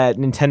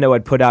Nintendo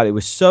had put out. It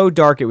was so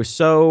dark,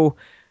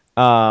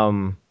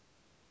 um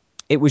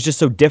it was just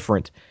so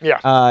different. yeah,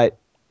 Uh,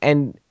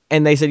 and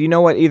they said, you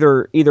know what?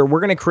 Either we're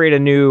going to create a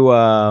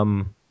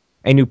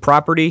new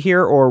property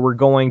here, or we're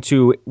going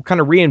to kind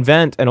of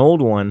reinvent an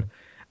old one.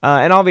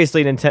 And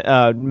obviously,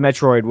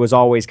 Metroid was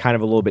always kind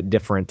of a little bit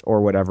different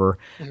or whatever.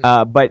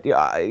 mhm,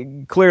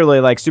 But clearly,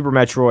 like Super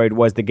Metroid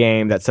was the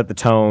game that set the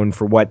tone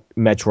for what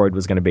Metroid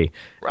was going to be.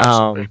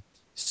 absolutely.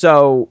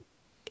 So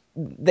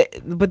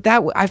but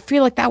that I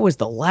feel like that was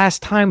the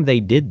last time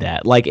they did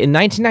that. Like in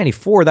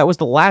 1994, that was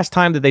the last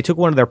time that they took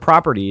one of their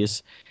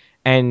properties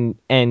and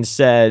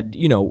said,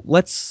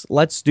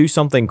 let's do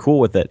something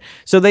cool with it.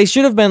 So they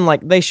should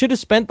have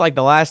spent like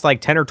the last like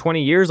 10 or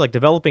 20 years like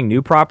developing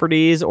new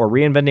properties or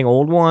reinventing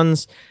old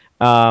ones,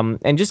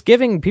 and just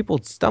giving people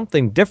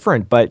something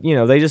different. But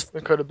they just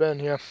It could have been,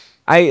 yeah.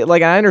 I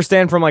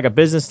understand from like a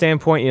business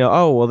standpoint,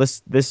 oh well,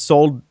 this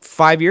sold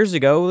 5 years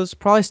ago. This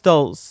probably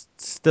still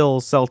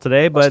sell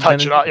today, Let's but touch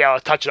then it up. Yeah,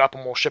 let's touch it up,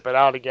 and we'll ship it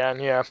out again.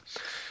 Yeah.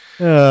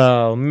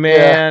 oh Yeah.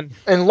 man.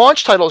 And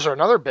launch titles are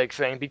another big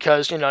thing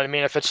because, you know what I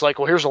mean, if it's like,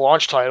 well, here's a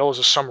launch title, is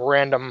this some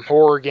random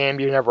horror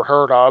game you never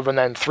heard of, and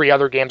then three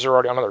other games are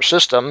already on other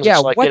systems, Yeah,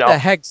 it's like, what the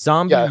heck,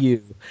 Zombie yeah,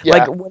 U?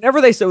 Like yeah, whenever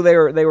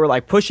they were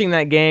like pushing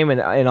that game and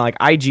like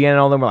IGN and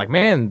all them were like,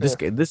 man,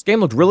 yeah, this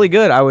game looked really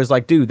good. I was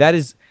like, dude, that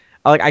is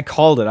like I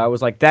called it. I was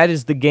like, that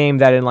is the game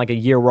that in like a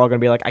year we're all gonna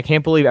be like, I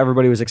can't believe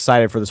everybody was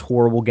excited for this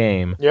horrible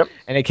game. yep,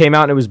 And it came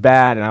out and it was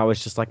bad, and I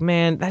was just like,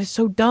 man, that is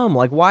so dumb.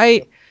 Like why?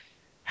 yep,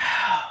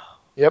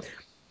 yep,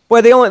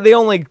 Well, the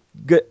only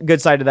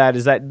good side of that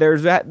is that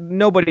there's that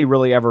nobody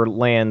really ever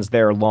lands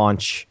their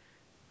launch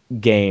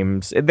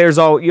games.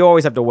 You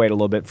always have to wait a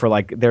little bit for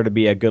like there to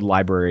be a good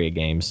library of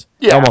games.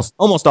 yeah.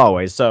 Almost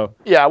always. So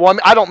Yeah, well,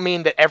 I don't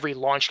mean that every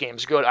launch game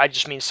is good. I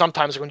just mean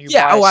sometimes when you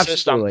yeah, buy a oh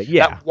system, absolutely.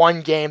 Yeah. that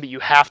one game that you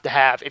have to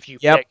have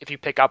Yep. if you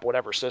pick up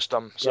whatever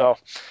system. Yep. So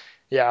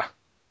yeah.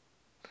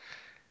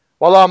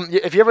 Well,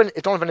 if you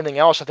don't have anything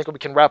else, I think we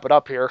can wrap it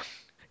up here.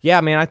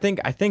 Yeah, man, I think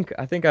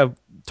I've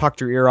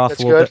talked your ear off a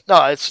That's little good. bit.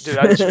 No, it's dude,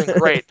 it's been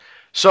great.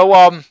 So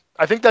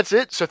I think that's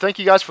it. So thank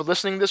you guys for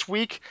listening this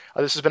week.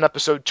 This has been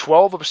episode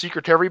 12 of A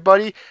Secret to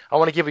Everybody. I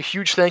want to give a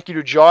huge thank you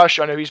to Josh.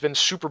 I know he's been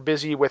super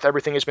busy with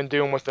everything he's been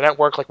doing with the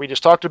network, like we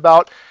just talked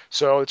about.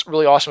 So it's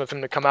really awesome of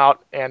him to come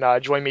out and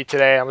join me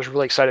today. I was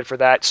really excited for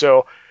that.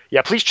 So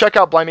yeah, please check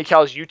out Blimey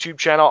Cow's YouTube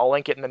channel. I'll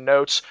link it in the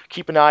notes.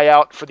 Keep an eye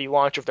out for the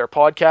launch of their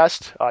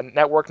podcast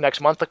network next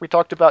month, like we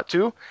talked about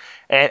too.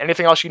 And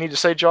anything else you need to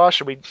say,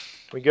 Josh? We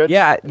good?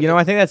 Yeah, Anything?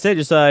 I think that's it.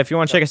 Just if you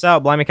want to Yeah. check us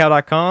out,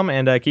 blimeycow.com,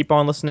 and keep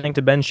on listening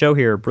to Ben's show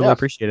here. Really Yeah.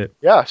 appreciate it.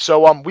 Yeah,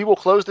 so we will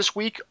close this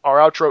week. Our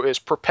outro is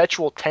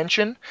Perpetual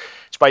Tension.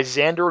 It's by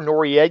Xander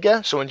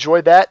Noriega. So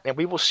enjoy that, and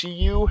we will see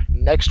you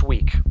next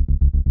week.